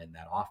rely on in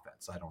that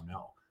offense? I don't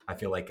know. I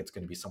feel like it's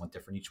going to be somewhat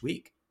different each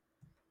week.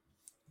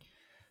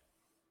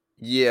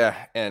 Yeah,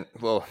 and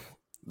well,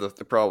 the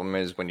problem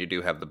is when you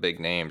do have the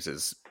big names,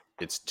 is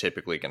it's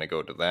typically going to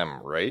go to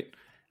them, right?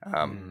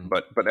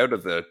 But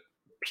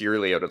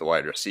purely out of the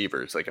wide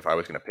receivers, like if I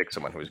was going to pick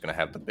someone who's going to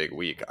have the big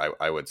week,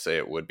 I would say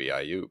it would be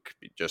Ayuk,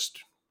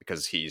 just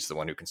because he's the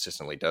one who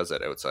consistently does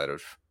it outside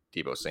of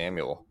Deebo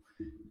Samuel.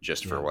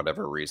 Just for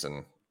whatever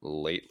reason,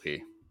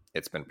 lately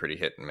it's been pretty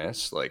hit and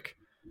miss. Like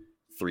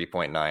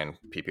 3.9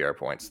 PPR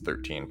points,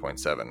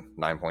 13.7,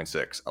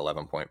 9.6,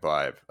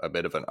 11.5, a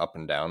bit of an up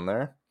and down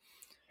there.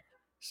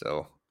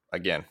 So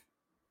again,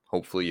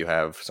 hopefully you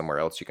have somewhere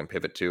else you can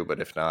pivot to, but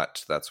if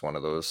not, that's one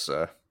of those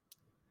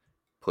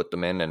put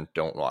them in and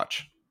don't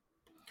watch.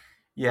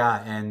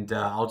 Yeah, and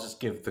I'll just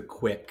give the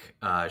quick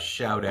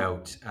shout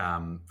out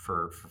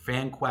for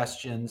fan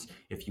questions.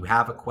 If you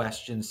have a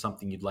question,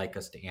 something you'd like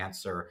us to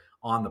answer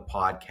on the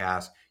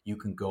podcast, you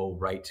can go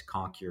right to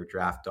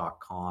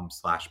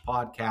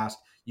conqueryourdraft.com/podcast.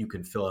 You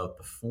can fill out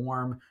the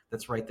form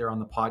that's right there on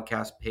the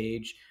podcast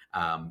page.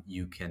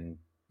 You can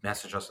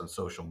message us on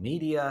social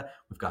media.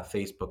 We've got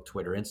Facebook,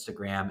 Twitter,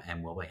 Instagram,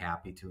 and we'll be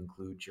happy to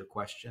include your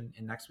question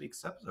in next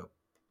week's episode.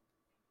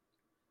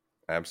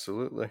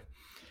 Absolutely.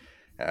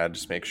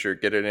 Just make sure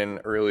get it in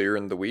earlier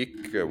in the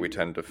week. We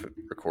tend to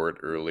record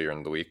earlier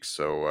in the week,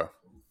 so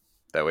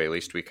that way at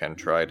least we can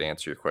try to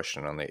answer your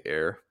question on the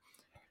air.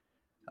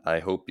 I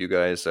hope you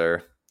guys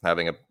are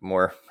having a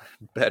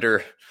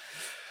better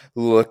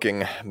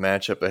looking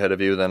matchup ahead of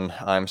you than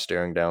I'm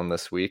staring down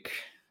this week.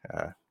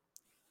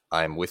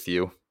 I'm with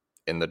you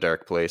in the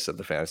dark place of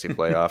the fantasy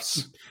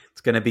playoffs.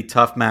 It's going to be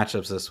tough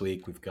matchups this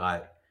week. We've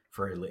got,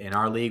 in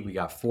our league, we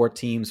got 4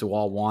 teams who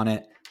all want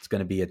it. It's going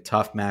to be a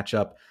tough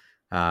matchup.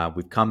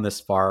 We've come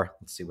this far.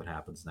 Let's see what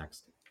happens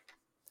next.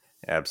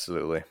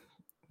 Absolutely.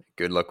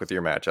 Good luck with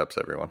your matchups,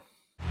 everyone.